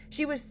lobby.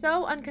 She was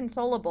so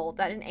unconsolable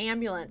that an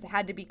ambulance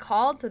had to be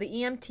called so the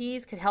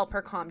EMTs could help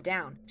her calm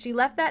down. She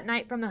left that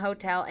night from the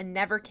hotel and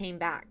never came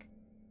back.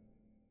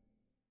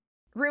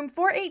 Room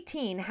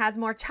 418 has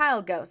more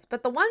child ghosts,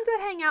 but the ones that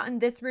hang out in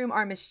this room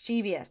are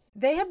mischievous.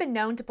 They have been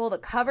known to pull the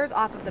covers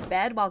off of the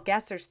bed while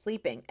guests are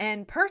sleeping,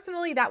 and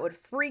personally that would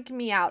freak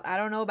me out. I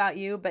don't know about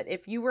you, but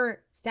if you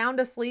were sound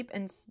asleep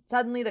and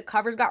suddenly the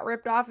covers got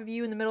ripped off of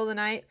you in the middle of the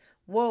night,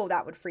 whoa,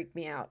 that would freak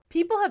me out.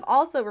 People have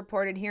also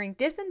reported hearing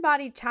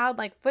disembodied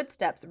childlike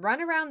footsteps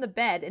run around the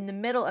bed in the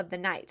middle of the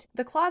night.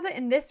 The closet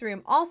in this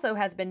room also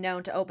has been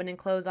known to open and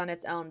close on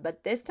its own,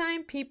 but this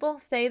time people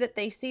say that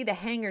they see the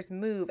hangers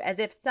move as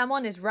if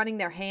someone is running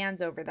their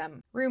hands over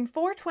them. Room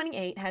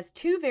 428 has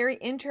two very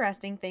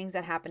interesting things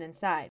that happen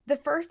inside. The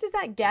first is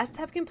that guests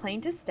have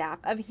complained to staff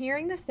of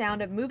hearing the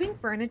sound of moving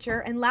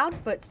furniture and loud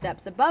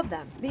footsteps above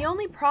them. The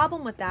only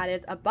problem with that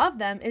is above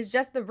them is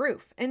just the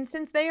roof, and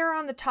since they are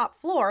on the top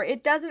floor,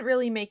 it doesn't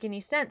really make any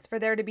sense for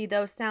there to be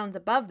those sounds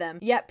above them,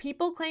 yet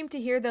people claim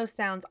to hear those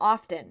sounds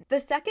often. The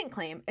second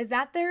claim is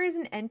that there is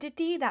an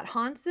entity that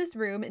haunts this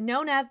room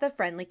known as the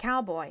Friendly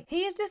Cowboy.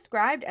 He is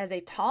described as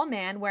a tall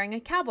man wearing a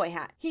cowboy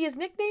hat. He is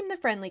nicknamed the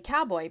Friendly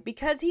Cowboy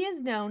because he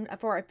is known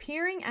for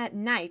appearing at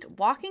night,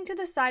 walking to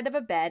the side of a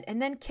bed, and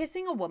then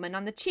kissing a woman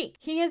on the cheek.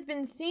 He has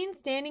been seen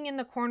standing in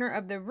the corner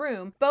of the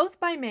room,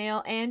 both by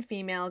male and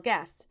female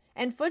guests,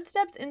 and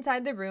footsteps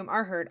inside the room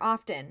are heard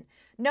often.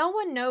 No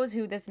one knows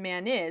who this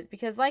man is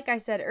because, like I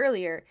said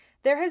earlier,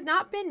 there has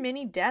not been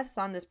many deaths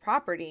on this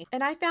property,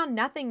 and I found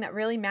nothing that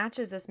really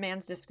matches this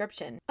man's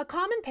description. A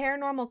common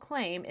paranormal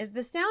claim is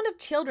the sound of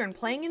children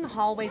playing in the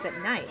hallways at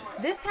night.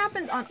 This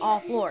happens on all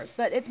floors,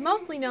 but it's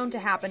mostly known to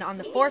happen on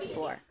the 4th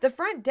floor. The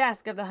front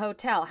desk of the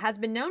hotel has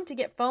been known to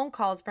get phone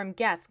calls from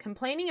guests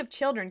complaining of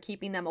children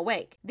keeping them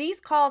awake.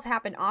 These calls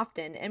happen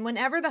often, and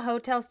whenever the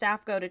hotel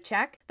staff go to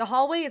check, the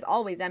hallway is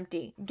always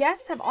empty.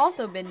 Guests have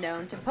also been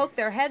known to poke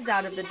their heads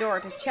out of the door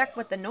to check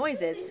what the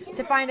noise is,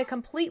 to find a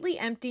completely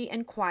empty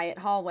and quiet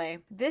hallway.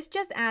 This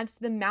just adds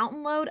to the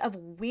mountain load of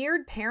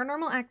weird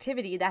paranormal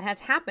activity that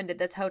has happened at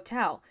this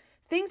hotel.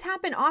 Things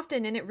happen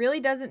often and it really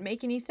doesn't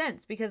make any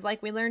sense because,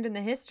 like we learned in the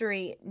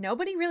history,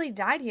 nobody really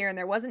died here and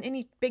there wasn't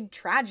any big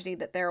tragedy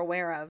that they're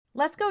aware of.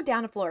 Let's go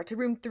down a floor to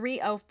room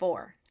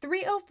 304.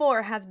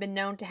 304 has been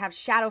known to have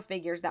shadow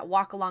figures that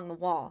walk along the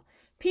wall.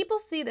 People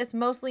see this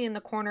mostly in the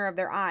corner of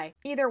their eye,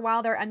 either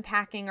while they're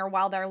unpacking or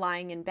while they're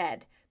lying in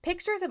bed.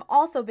 Pictures have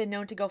also been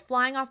known to go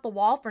flying off the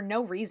wall for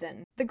no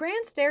reason. The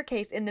grand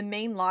staircase in the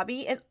main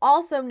lobby is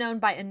also known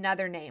by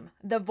another name,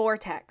 the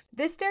Vortex.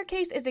 This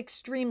staircase is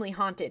extremely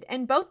haunted,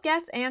 and both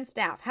guests and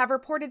staff have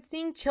reported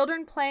seeing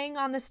children playing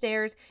on the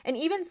stairs and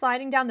even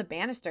sliding down the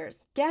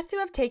banisters. Guests who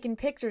have taken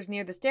pictures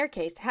near the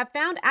staircase have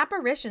found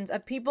apparitions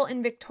of people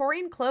in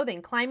Victorian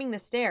clothing climbing the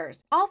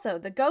stairs. Also,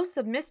 the ghosts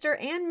of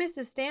Mr. and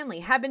Mrs.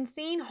 Stanley have been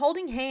seen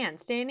holding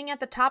hands standing at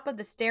the top of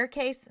the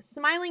staircase,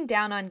 smiling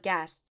down on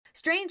guests.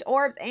 Strange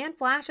orbs and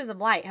flashes of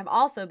light have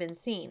also been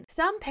seen.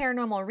 Some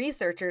paranormal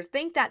researchers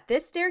think that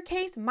this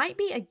staircase might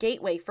be a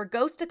gateway for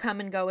ghosts to come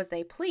and go as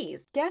they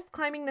please. Guests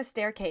climbing the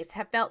staircase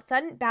have felt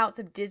sudden bouts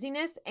of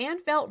dizziness and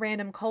felt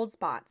random cold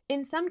spots.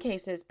 In some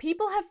cases,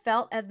 people have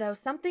felt as though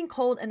something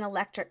cold and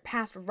electric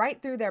passed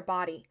right through their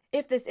body.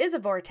 If this is a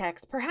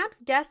vortex,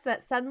 perhaps guests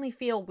that suddenly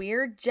feel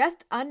weird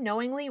just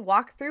unknowingly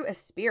walk through a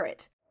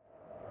spirit.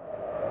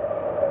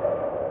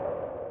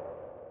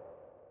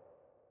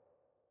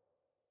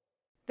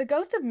 The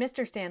ghost of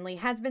Mr. Stanley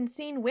has been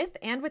seen with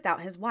and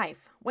without his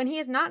wife. When he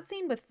is not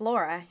seen with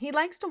Flora, he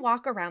likes to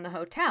walk around the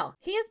hotel.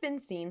 He has been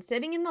seen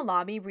sitting in the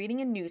lobby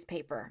reading a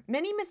newspaper.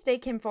 Many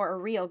mistake him for a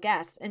real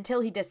guest until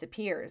he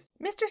disappears.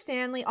 Mr.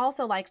 Stanley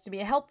also likes to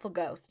be a helpful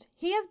ghost.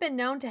 He has been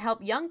known to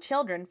help young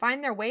children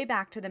find their way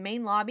back to the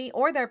main lobby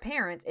or their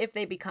parents if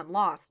they become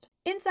lost.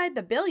 Inside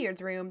the billiards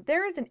room,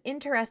 there is an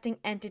interesting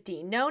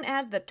entity known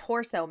as the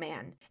Torso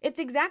Man. It's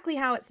exactly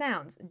how it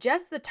sounds,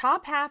 just the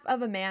top half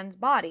of a man's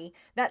body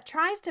that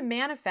tries to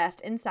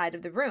manifest inside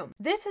of the room.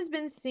 This has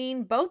been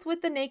seen both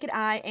with the naked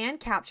eye and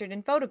captured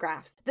in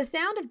photographs. The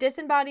sound of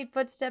disembodied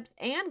footsteps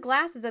and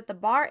glasses at the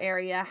bar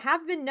area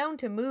have been known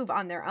to move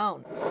on their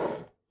own.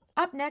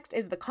 Up next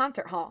is the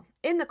concert hall.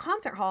 In the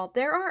concert hall,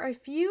 there are a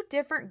few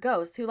different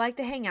ghosts who like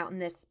to hang out in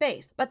this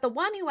space, but the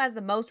one who has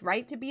the most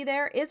right to be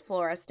there is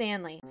Flora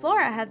Stanley.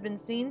 Flora has been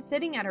seen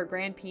sitting at her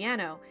grand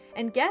piano,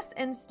 and guests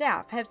and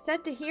staff have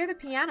said to hear the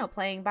piano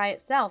playing by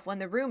itself when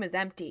the room is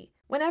empty.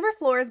 Whenever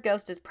Flora's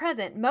ghost is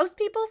present, most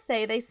people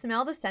say they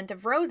smell the scent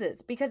of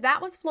roses because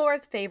that was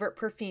Flora's favorite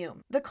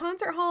perfume. The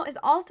concert hall is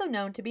also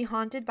known to be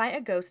haunted by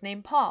a ghost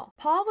named Paul.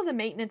 Paul was a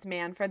maintenance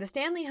man for the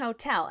Stanley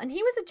Hotel, and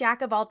he was a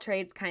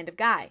jack-of-all-trades kind of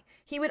guy.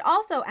 He would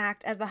also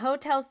act as the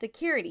hotel's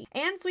security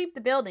and sweep the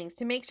buildings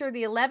to make sure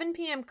the 11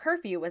 p.m.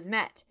 curfew was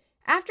met.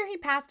 After he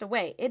passed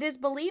away, it is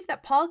believed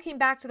that Paul came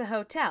back to the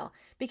hotel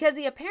because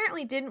he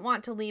apparently didn't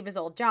want to leave his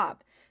old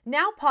job.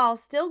 Now Paul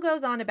still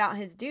goes on about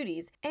his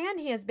duties,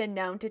 and he has been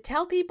known to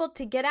tell people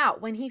to get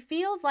out when he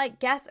feels like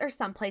guests are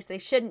someplace they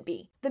shouldn't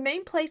be. The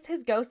main place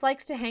his ghost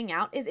likes to hang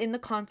out is in the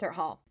concert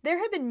hall. There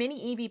have been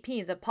many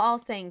EVPs of Paul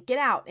saying "get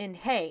out" and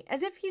 "hey"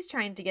 as if he's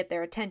trying to get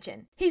their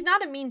attention. He's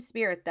not a mean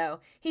spirit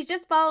though, he's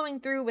just following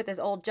through with his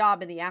old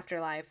job in the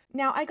afterlife.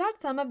 Now I got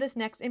some of this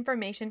next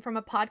information from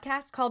a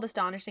podcast called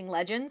Astonishing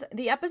Legends.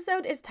 The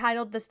episode is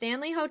titled The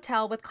Stanley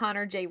Hotel with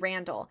Connor J.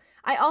 Randall.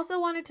 I also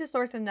wanted to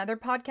source another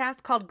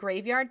podcast called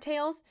Graveyard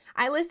Tales.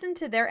 I listened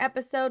to their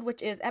episode,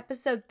 which is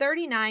episode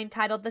 39,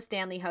 titled The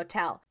Stanley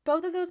Hotel.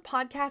 Both of those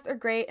podcasts are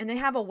great and they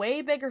have a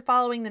way bigger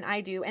following than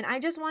I do, and I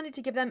just wanted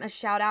to give them a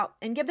shout out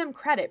and give them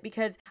credit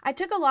because I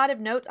took a lot of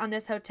notes on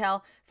this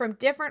hotel from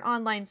different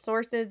online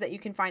sources that you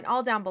can find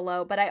all down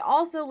below, but I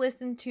also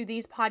listened to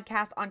these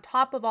podcasts on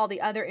top of all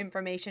the other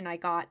information I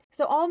got.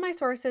 So all of my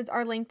sources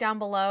are linked down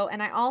below,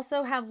 and I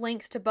also have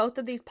links to both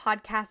of these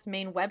podcasts'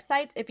 main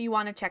websites if you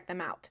want to check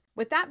them out.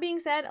 With that being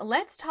said,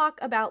 let's talk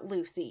about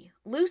Lucy.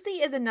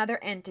 Lucy is another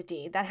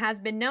entity that has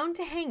been known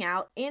to hang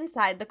out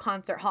inside the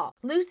concert hall.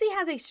 Lucy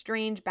has a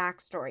strange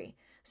backstory.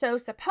 So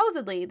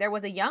supposedly there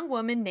was a young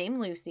woman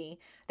named Lucy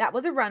that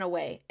was a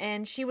runaway,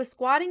 and she was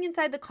squatting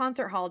inside the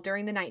concert hall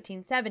during the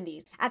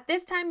 1970s. At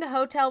this time, the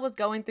hotel was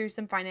going through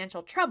some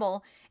financial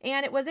trouble,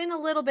 and it was in a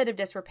little bit of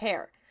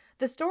disrepair.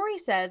 The story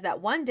says that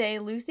one day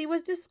Lucy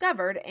was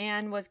discovered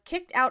and was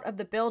kicked out of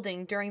the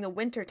building during the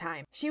winter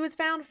time. She was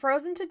found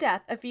frozen to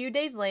death a few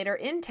days later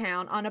in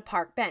town on a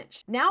park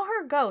bench. Now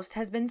her ghost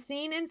has been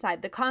seen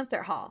inside the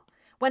concert hall.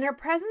 When her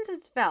presence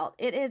is felt,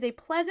 it is a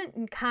pleasant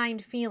and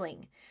kind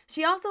feeling.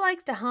 She also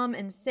likes to hum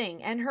and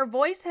sing, and her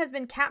voice has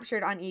been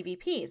captured on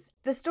EVPs.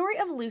 The story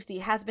of Lucy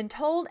has been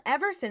told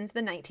ever since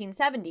the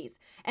 1970s,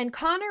 and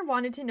Connor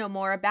wanted to know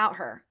more about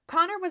her.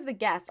 Connor was the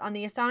guest on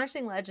the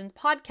Astonishing Legends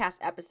podcast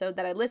episode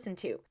that I listened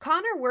to.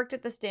 Connor worked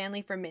at the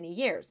Stanley for many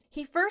years.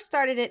 He first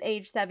started at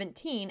age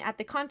 17 at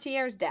the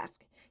concierge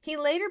desk. He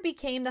later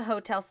became the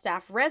hotel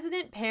staff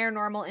resident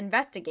paranormal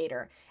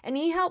investigator, and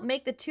he helped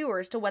make the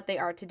tours to what they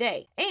are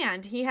today.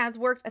 And he has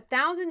worked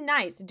 1,000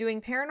 nights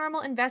doing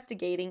paranormal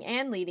investigating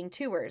and leading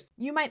tours.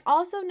 You might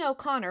also know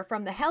Connor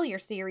from the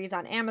Hellier series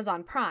on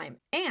Amazon Prime,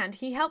 and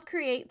he helped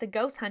create the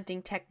ghost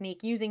hunting technique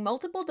using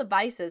multiple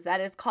devices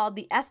that is called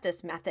the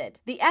Estes method.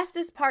 The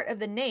Estes part of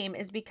the name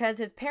is because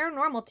his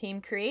paranormal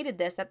team created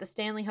this at the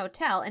Stanley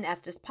Hotel in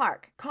Estes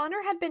Park.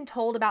 Connor had been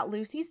told about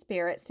Lucy's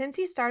spirit since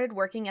he started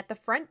working at the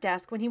front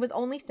desk when he was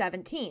only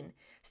 17.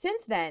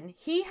 Since then,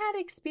 he had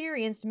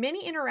experienced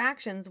many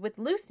interactions with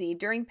Lucy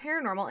during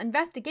paranormal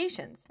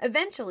investigations.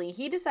 Eventually,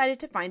 he decided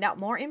to find out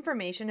more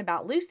information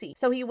about Lucy,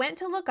 so he went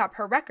to look up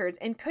her records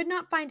and could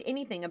not find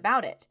anything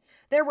about it.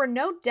 There were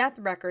no death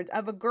records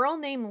of a girl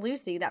named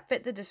Lucy that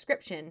fit the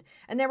description,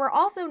 and there were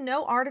also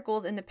no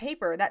articles in the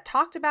paper that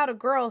talked about a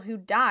girl who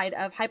died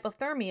of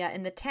hypothermia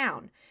in the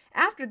town.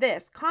 After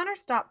this, Connor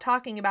stopped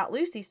talking about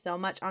Lucy so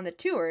much on the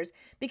tours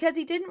because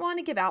he didn't want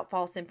to give out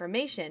false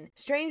information.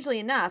 Strangely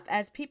enough,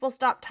 as people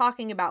stopped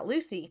talking about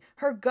Lucy,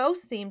 her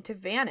ghost seemed to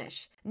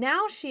vanish.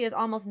 Now she is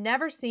almost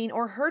never seen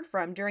or heard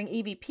from during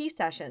EVP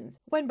sessions,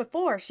 when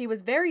before she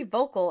was very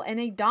vocal and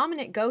a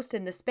dominant ghost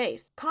in the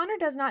space. Connor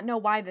does not know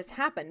why this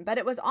happened, but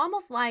it was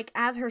almost like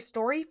as her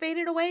story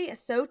faded away,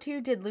 so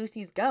too did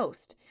Lucy's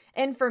ghost.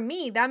 And for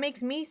me, that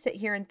makes me sit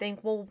here and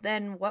think, well,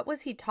 then what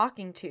was he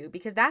talking to?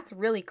 Because that's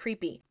really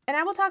creepy. And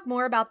I will talk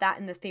more about that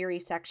in the theory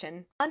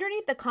section.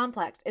 Underneath the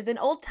complex is an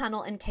old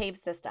tunnel and cave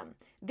system.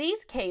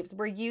 These caves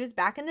were used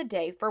back in the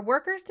day for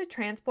workers to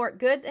transport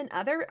goods and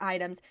other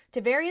items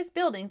to various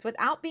buildings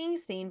without being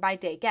seen by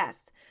day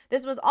guests.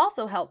 This was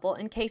also helpful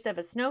in case of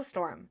a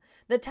snowstorm.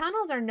 The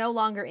tunnels are no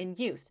longer in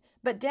use,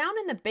 but down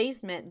in the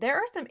basement there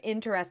are some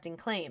interesting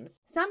claims.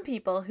 Some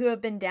people who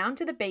have been down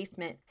to the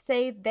basement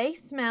say they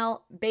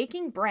smell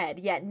baking bread,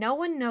 yet no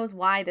one knows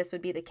why this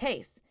would be the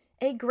case.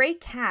 A gray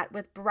cat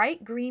with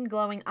bright green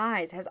glowing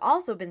eyes has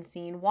also been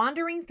seen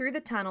wandering through the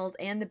tunnels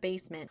and the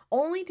basement,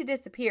 only to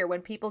disappear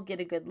when people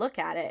get a good look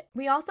at it.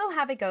 We also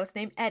have a ghost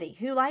named Eddie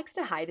who likes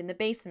to hide in the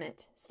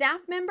basement. Staff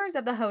members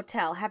of the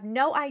hotel have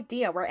no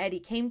idea where Eddie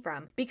came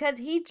from because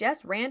he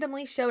just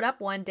randomly showed up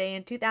one day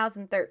in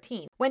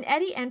 2013. When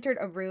Eddie entered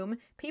a room,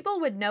 people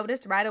would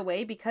notice right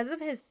away because of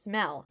his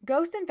smell.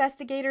 Ghost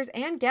investigators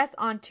and guests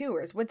on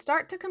tours would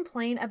start to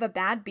complain of a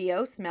bad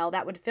BO smell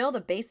that would fill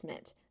the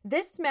basement.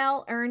 This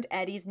smell earned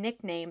Eddie's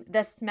nickname,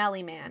 the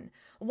Smelly Man.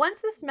 Once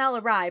the smell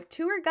arrived,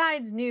 tour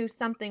guides knew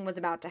something was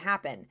about to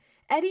happen.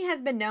 Eddie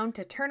has been known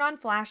to turn on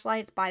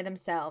flashlights by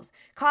themselves,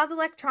 cause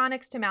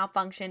electronics to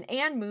malfunction,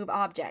 and move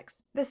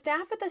objects. The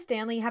staff at the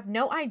Stanley have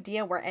no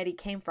idea where Eddie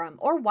came from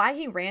or why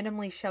he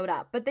randomly showed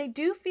up, but they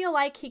do feel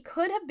like he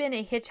could have been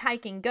a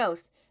hitchhiking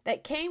ghost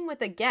that came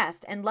with a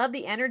guest and loved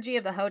the energy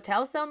of the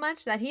hotel so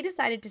much that he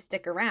decided to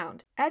stick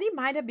around. Eddie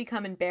might have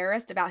become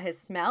embarrassed about his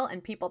smell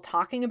and people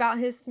talking about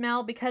his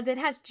smell because it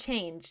has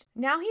changed.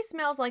 Now he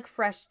smells like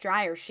fresh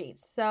dryer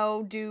sheets.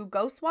 So do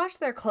ghosts wash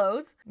their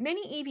clothes?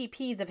 Many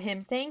EVPs of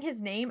him saying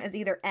his name as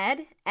either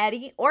Ed,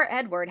 Eddie, or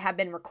Edward have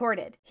been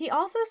recorded. He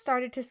also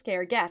started to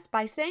scare guests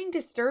by saying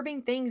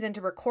disturbing things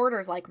into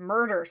recorders like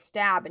murder,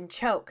 stab, and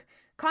choke.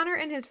 Connor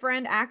and his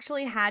friend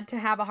actually had to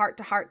have a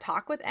heart-to-heart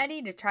talk with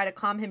Eddie to try to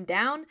calm him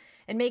down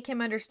and make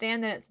him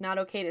understand that it's not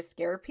okay to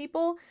scare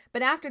people.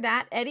 But after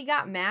that, Eddie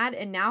got mad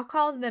and now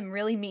calls them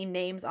really mean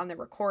names on the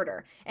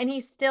recorder, and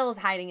he still is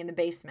hiding in the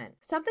basement.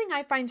 Something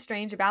I find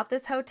strange about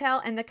this hotel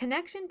and the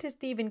connection to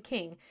Stephen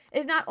King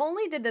is not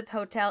only did this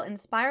hotel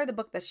inspire the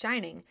book The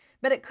Shining,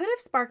 but it could have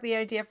sparked the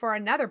idea for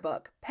another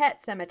book,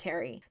 Pet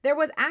Sematary. There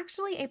was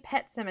actually a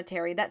pet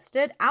cemetery that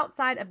stood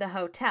outside of the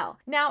hotel.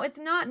 Now, it's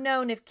not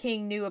known if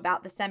King knew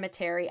about the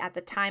cemetery at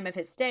the time of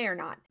his stay or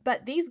not,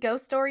 but these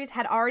ghost stories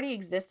had already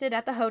existed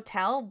at the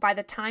hotel by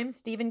the time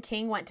Stephen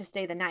King went to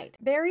stay the night.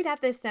 Buried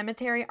at this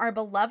cemetery are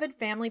beloved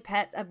family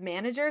pets of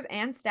managers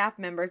and staff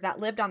members that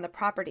lived on the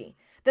property.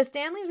 The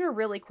Stanleys were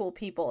really cool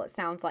people, it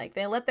sounds like.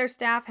 They let their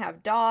staff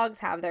have dogs,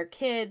 have their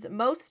kids.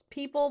 Most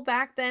people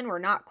back then were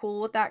not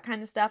cool with that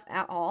kind of stuff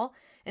at all.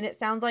 And it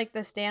sounds like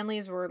the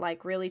Stanleys were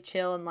like really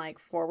chill and like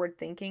forward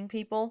thinking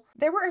people.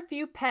 There were a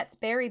few pets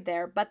buried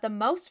there, but the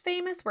most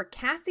famous were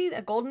Cassie,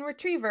 a golden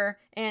retriever,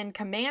 and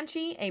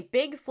Comanche, a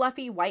big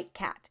fluffy white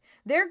cat.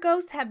 Their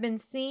ghosts have been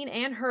seen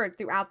and heard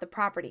throughout the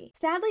property.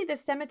 Sadly,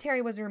 this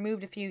cemetery was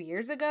removed a few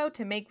years ago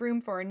to make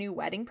room for a new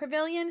wedding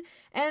pavilion,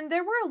 and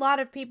there were a lot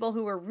of people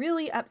who were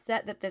really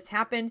upset that this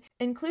happened,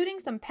 including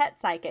some pet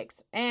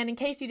psychics. And in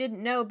case you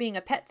didn't know being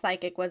a pet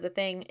psychic was a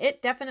thing,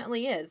 it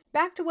definitely is.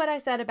 Back to what I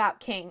said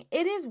about King.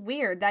 It is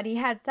weird that he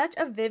had such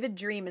a vivid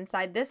dream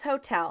inside this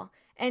hotel,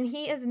 and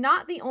he is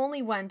not the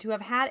only one to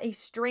have had a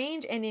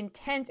strange and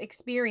intense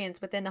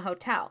experience within the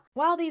hotel.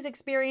 While these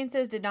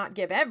experiences did not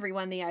give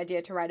everyone the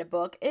idea to write a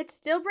book, it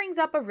still brings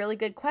up a really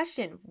good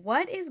question.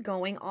 What is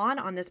going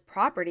on this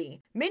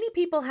property? Many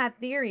people have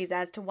theories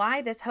as to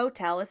why this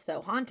hotel is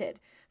so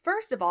haunted.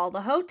 First of all,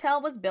 the hotel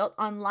was built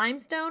on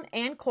limestone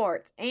and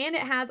quartz, and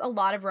it has a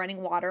lot of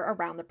running water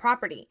around the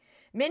property.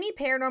 Many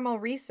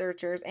paranormal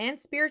researchers and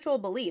spiritual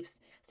beliefs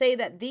say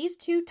that these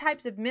two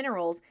types of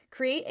minerals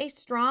create a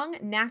strong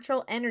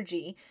natural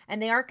energy,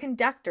 and they are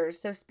conductors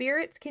so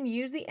spirits can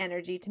use the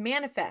energy to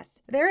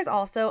manifest. There is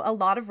also a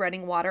lot of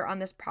running water on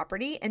this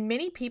property, and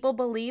many people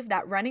believe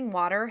that running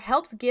water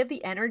helps give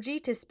the energy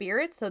to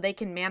spirits so they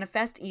can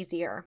manifest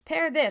easier.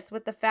 Pair this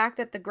with the fact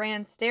that the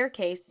grand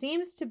staircase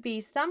seems to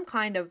be some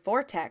kind of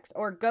vortex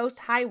or ghost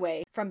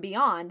highway from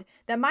beyond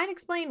that might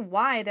explain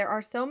why there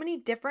are so many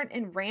different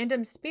and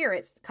random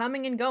spirits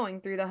coming and going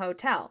through the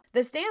hotel.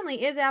 The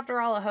Stanley is, after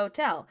all, a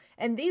hotel,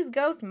 and these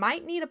ghosts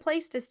might need a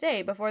place to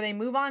stay before they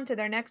move on to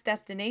their next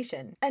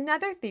destination.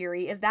 Another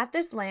theory is that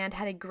this land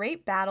had a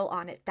great battle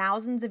on it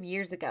thousands of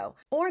years ago,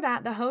 or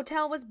that the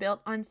hotel was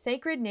built on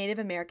sacred Native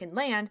American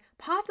land,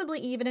 possibly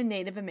even a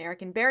Native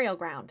American burial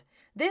ground.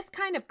 This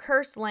kind of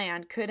cursed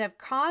land could have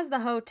caused the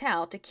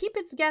hotel to keep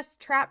its guests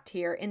trapped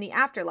here in the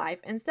afterlife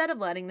instead of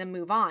letting them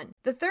move on.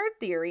 The third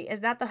theory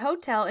is that the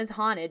hotel is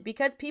haunted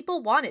because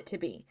people want it to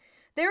be.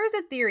 There is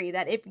a theory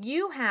that if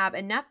you have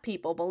enough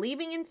people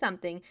believing in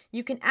something,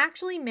 you can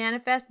actually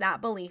manifest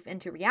that belief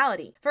into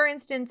reality. For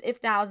instance, if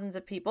thousands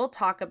of people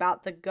talk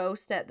about the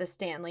ghosts at the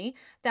Stanley,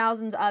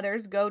 thousands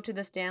others go to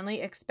the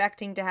Stanley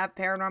expecting to have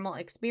paranormal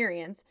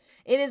experience,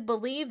 it is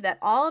believed that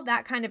all of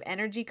that kind of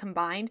energy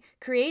combined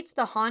creates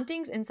the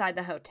hauntings inside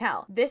the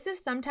hotel. This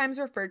is sometimes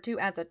referred to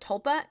as a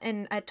tulpa,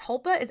 and a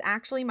tulpa is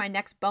actually my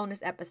next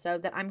bonus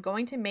episode that I'm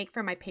going to make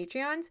for my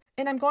Patreons,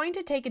 and I'm going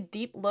to take a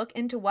deep look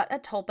into what a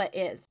tulpa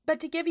is.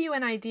 But to give you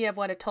an idea of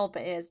what a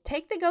tulpa is,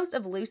 take the ghost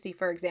of Lucy,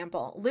 for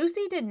example.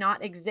 Lucy did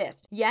not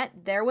exist, yet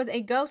there was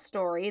a ghost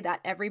story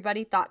that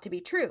everybody thought to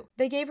be true.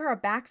 They gave her a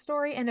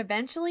backstory, and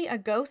eventually a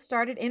ghost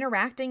started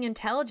interacting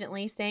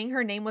intelligently, saying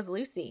her name was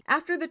Lucy.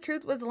 After the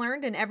truth was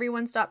learned and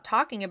everyone stopped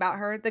talking about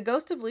her, the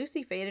ghost of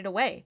Lucy faded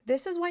away.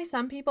 This is why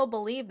some people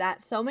believe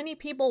that so many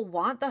people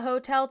want the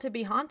hotel to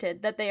be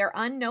haunted that they are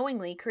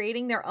unknowingly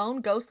creating their own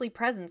ghostly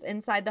presence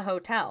inside the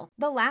hotel.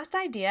 The last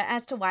idea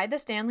as to why the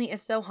Stanley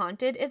is so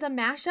haunted is a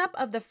mashup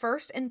of the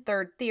first and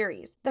third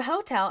theories. The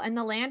hotel and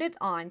the land it's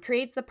on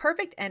creates the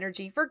perfect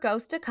energy for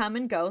ghosts to come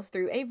and go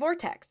through a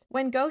vortex.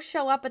 When ghosts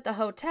show up at the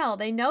hotel,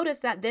 they notice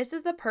that this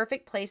is the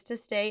perfect place to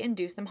stay and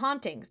do some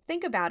hauntings.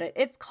 Think about it.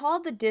 It's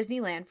called the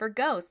Disneyland for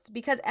ghosts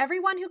because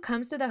everyone who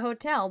comes to the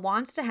hotel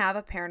wants to have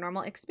a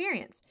paranormal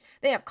experience.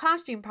 They have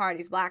costume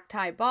parties, black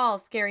tie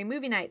balls, scary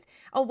movie nights,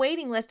 a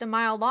waiting list a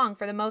mile long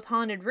for the most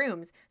haunted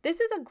rooms. This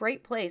is a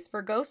great place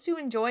for ghosts who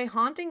enjoy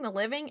haunting the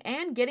living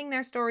and getting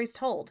their stories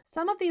told.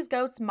 Some of these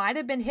ghosts might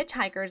have been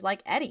hitchhikers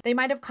like Eddie. They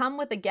might have come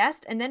with a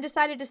guest and then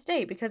decided to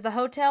stay because the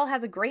hotel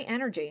has a great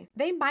energy.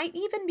 They might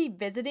even be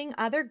visiting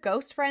other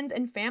ghost friends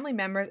and family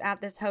members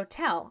at this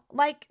hotel,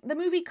 like the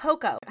movie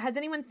Coco. Has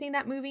anyone seen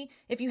that movie?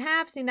 If you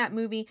have seen that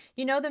movie,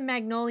 you know the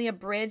Magnolia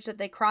Bridge that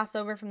they cross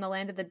over from the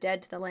land of the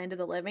dead to the land of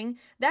the living?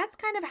 That's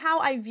kind of how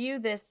I view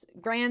this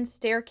grand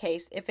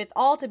staircase, if it's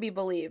all to be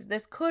believed.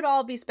 This could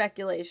all be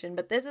speculation,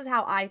 but this is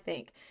how I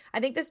think. I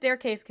think the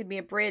staircase could be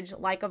a bridge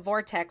like a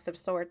vortex of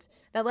sorts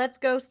that lets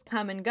ghosts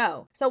come and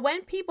go. So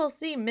when people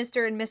see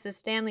Mr. and Mrs.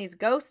 Stanley's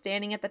ghost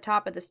standing at the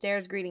top of the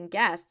stairs greeting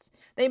guests,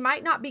 they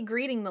might not be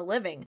greeting the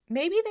living.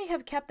 Maybe they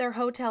have kept their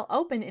hotel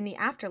open in the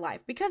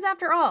afterlife, because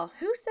after all,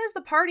 who says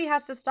the party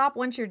has to stop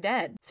once you're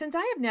dead? Since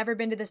I have never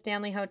been to the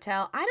Stanley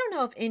Hotel, I don't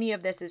know if any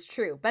of this is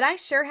true, but I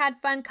sure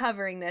had fun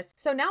covering this.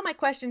 So now my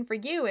question for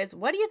you is,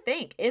 what do you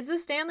think? Is the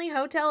Stanley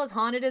Hotel as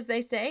haunted as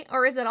they say,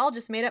 or is it all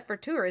just made up for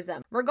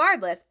tourism?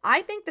 Regardless,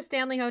 I think the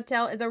Stanley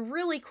Hotel is a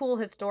really cool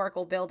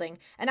historical building,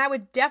 and I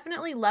would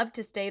definitely love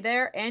to stay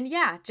there, and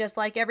yeah, just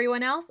like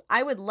everyone else,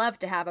 I would love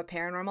to have a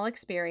paranormal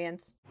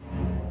experience.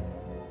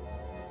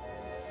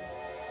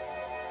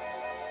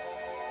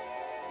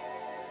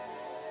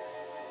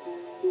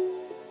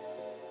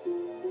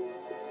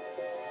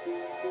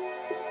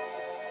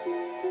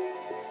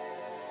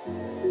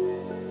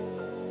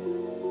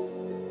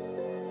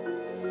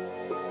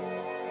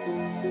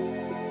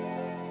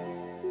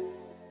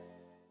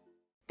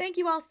 Thank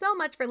you all so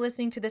much for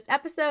listening to this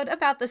episode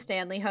about the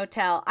Stanley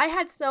Hotel. I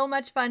had so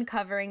much fun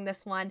covering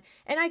this one,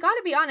 and I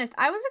gotta be honest,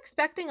 I was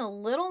expecting a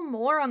little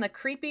more on the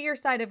creepier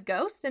side of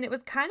ghosts, and it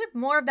was kind of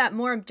more of that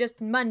more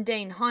just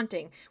mundane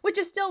haunting, which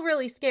is still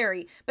really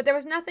scary, but there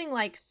was nothing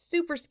like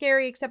super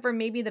scary except for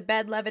maybe the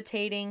bed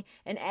levitating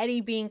and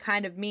Eddie being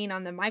kind of mean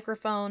on the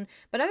microphone.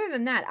 But other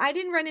than that, I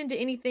didn't run into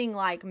anything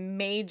like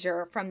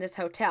major from this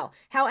hotel.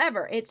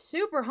 However, it's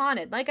super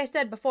haunted. Like I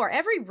said before,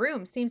 every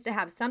room seems to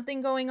have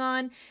something going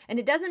on, and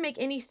it doesn't make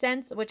any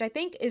sense, which I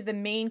think is the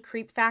main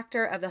creep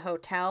factor of the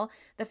hotel.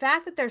 The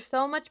fact that there's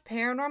so much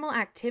paranormal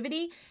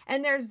activity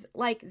and there's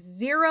like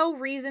zero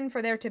reason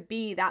for there to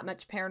be that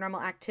much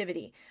paranormal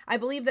activity. I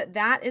believe that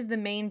that is the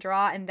main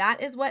draw, and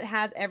that is what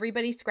has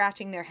everybody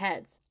scratching their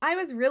heads. I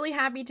was really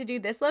happy to do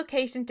this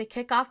location to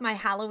kick off my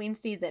Halloween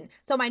season.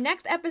 So my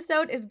next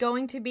episode is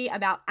going to be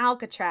about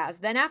Alcatraz.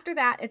 Then after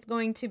that, it's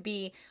going to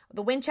be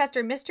the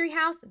Winchester Mystery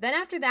House. Then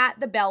after that,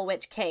 the Bell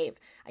Witch Cave.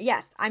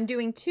 Yes, I'm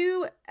doing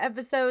 2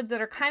 episodes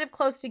that are kind of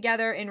close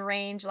together in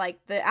range.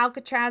 Like the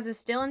Alcatraz is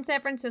still in San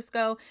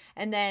Francisco,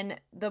 and then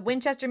the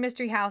Winchester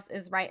Mystery House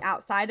is right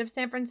outside of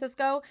San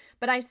Francisco.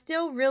 But I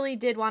still really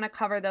did want to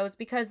cover those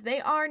because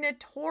they are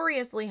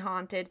notoriously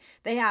haunted.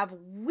 They have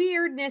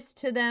weirdness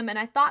to them, and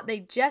I thought they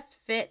just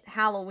fit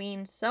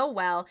Halloween so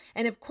well.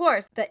 And of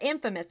course, the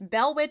infamous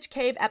Bell Witch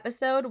Cave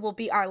episode will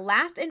be our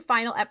last and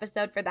final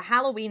episode for the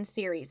Halloween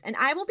series, and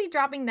I will be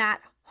dropping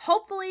that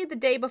hopefully the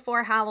day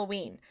before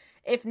Halloween.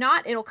 If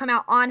not, it'll come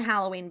out on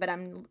Halloween, but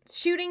I'm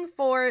shooting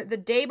for the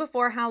day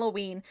before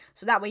Halloween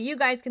so that way you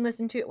guys can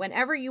listen to it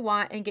whenever you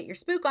want and get your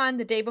spook on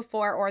the day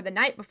before or the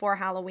night before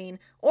Halloween,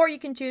 or you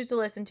can choose to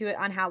listen to it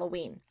on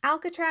Halloween.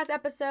 Alcatraz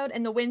episode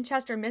and the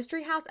Winchester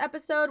Mystery House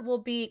episode will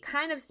be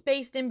kind of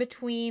spaced in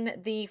between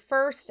the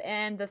 1st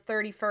and the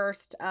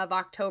 31st of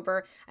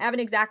October. I haven't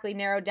exactly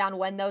narrowed down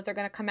when those are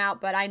going to come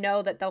out, but I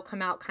know that they'll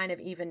come out kind of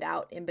evened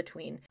out in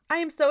between. I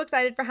am so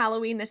excited for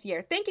Halloween this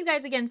year. Thank you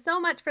guys again so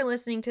much for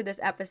listening to this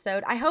episode.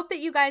 I hope that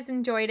you guys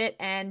enjoyed it,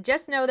 and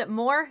just know that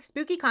more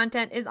spooky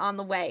content is on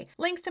the way.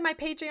 Links to my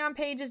Patreon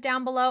page is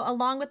down below,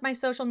 along with my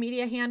social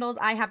media handles.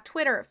 I have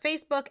Twitter,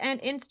 Facebook,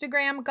 and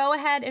Instagram. Go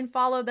ahead and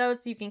follow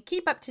those so you can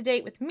keep up to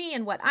date with me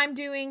and what I'm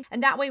doing,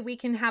 and that way we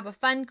can have a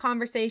fun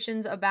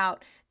conversations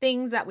about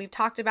things that we've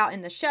talked about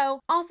in the show.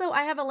 Also,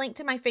 I have a link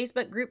to my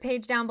Facebook group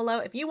page down below.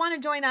 If you want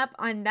to join up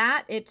on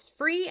that, it's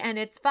free and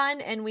it's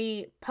fun, and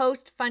we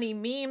post funny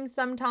memes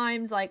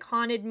sometimes, like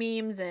haunted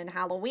memes and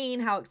Halloween,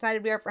 how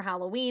excited we are for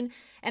Halloween.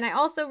 And I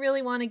also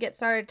really want to get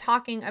started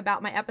talking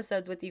about my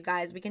episodes with you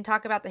guys. We can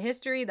talk about the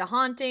history, the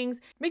hauntings.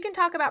 We can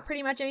talk about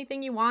pretty much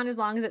anything you want as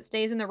long as it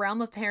stays in the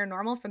realm of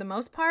paranormal for the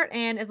most part,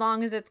 and as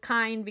long as it's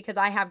kind, because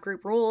I have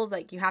group rules,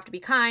 like you have to be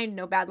kind,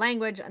 no bad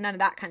language, none of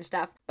that kind of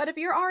stuff. But if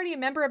you're already a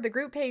member of the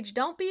group page,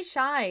 don't be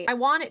shy. I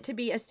want it to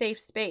be a safe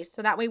space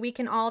so that way we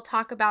can all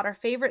talk about our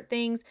favorite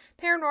things,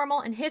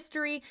 paranormal and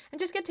history, and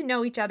just get to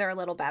know each other a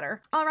little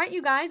better. All right,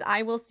 you guys,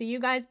 I will see you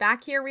guys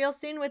back here real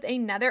soon with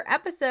another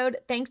episode.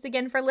 Thanks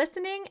again for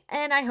listening,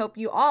 and I hope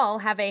you all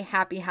have a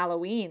happy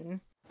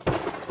Halloween.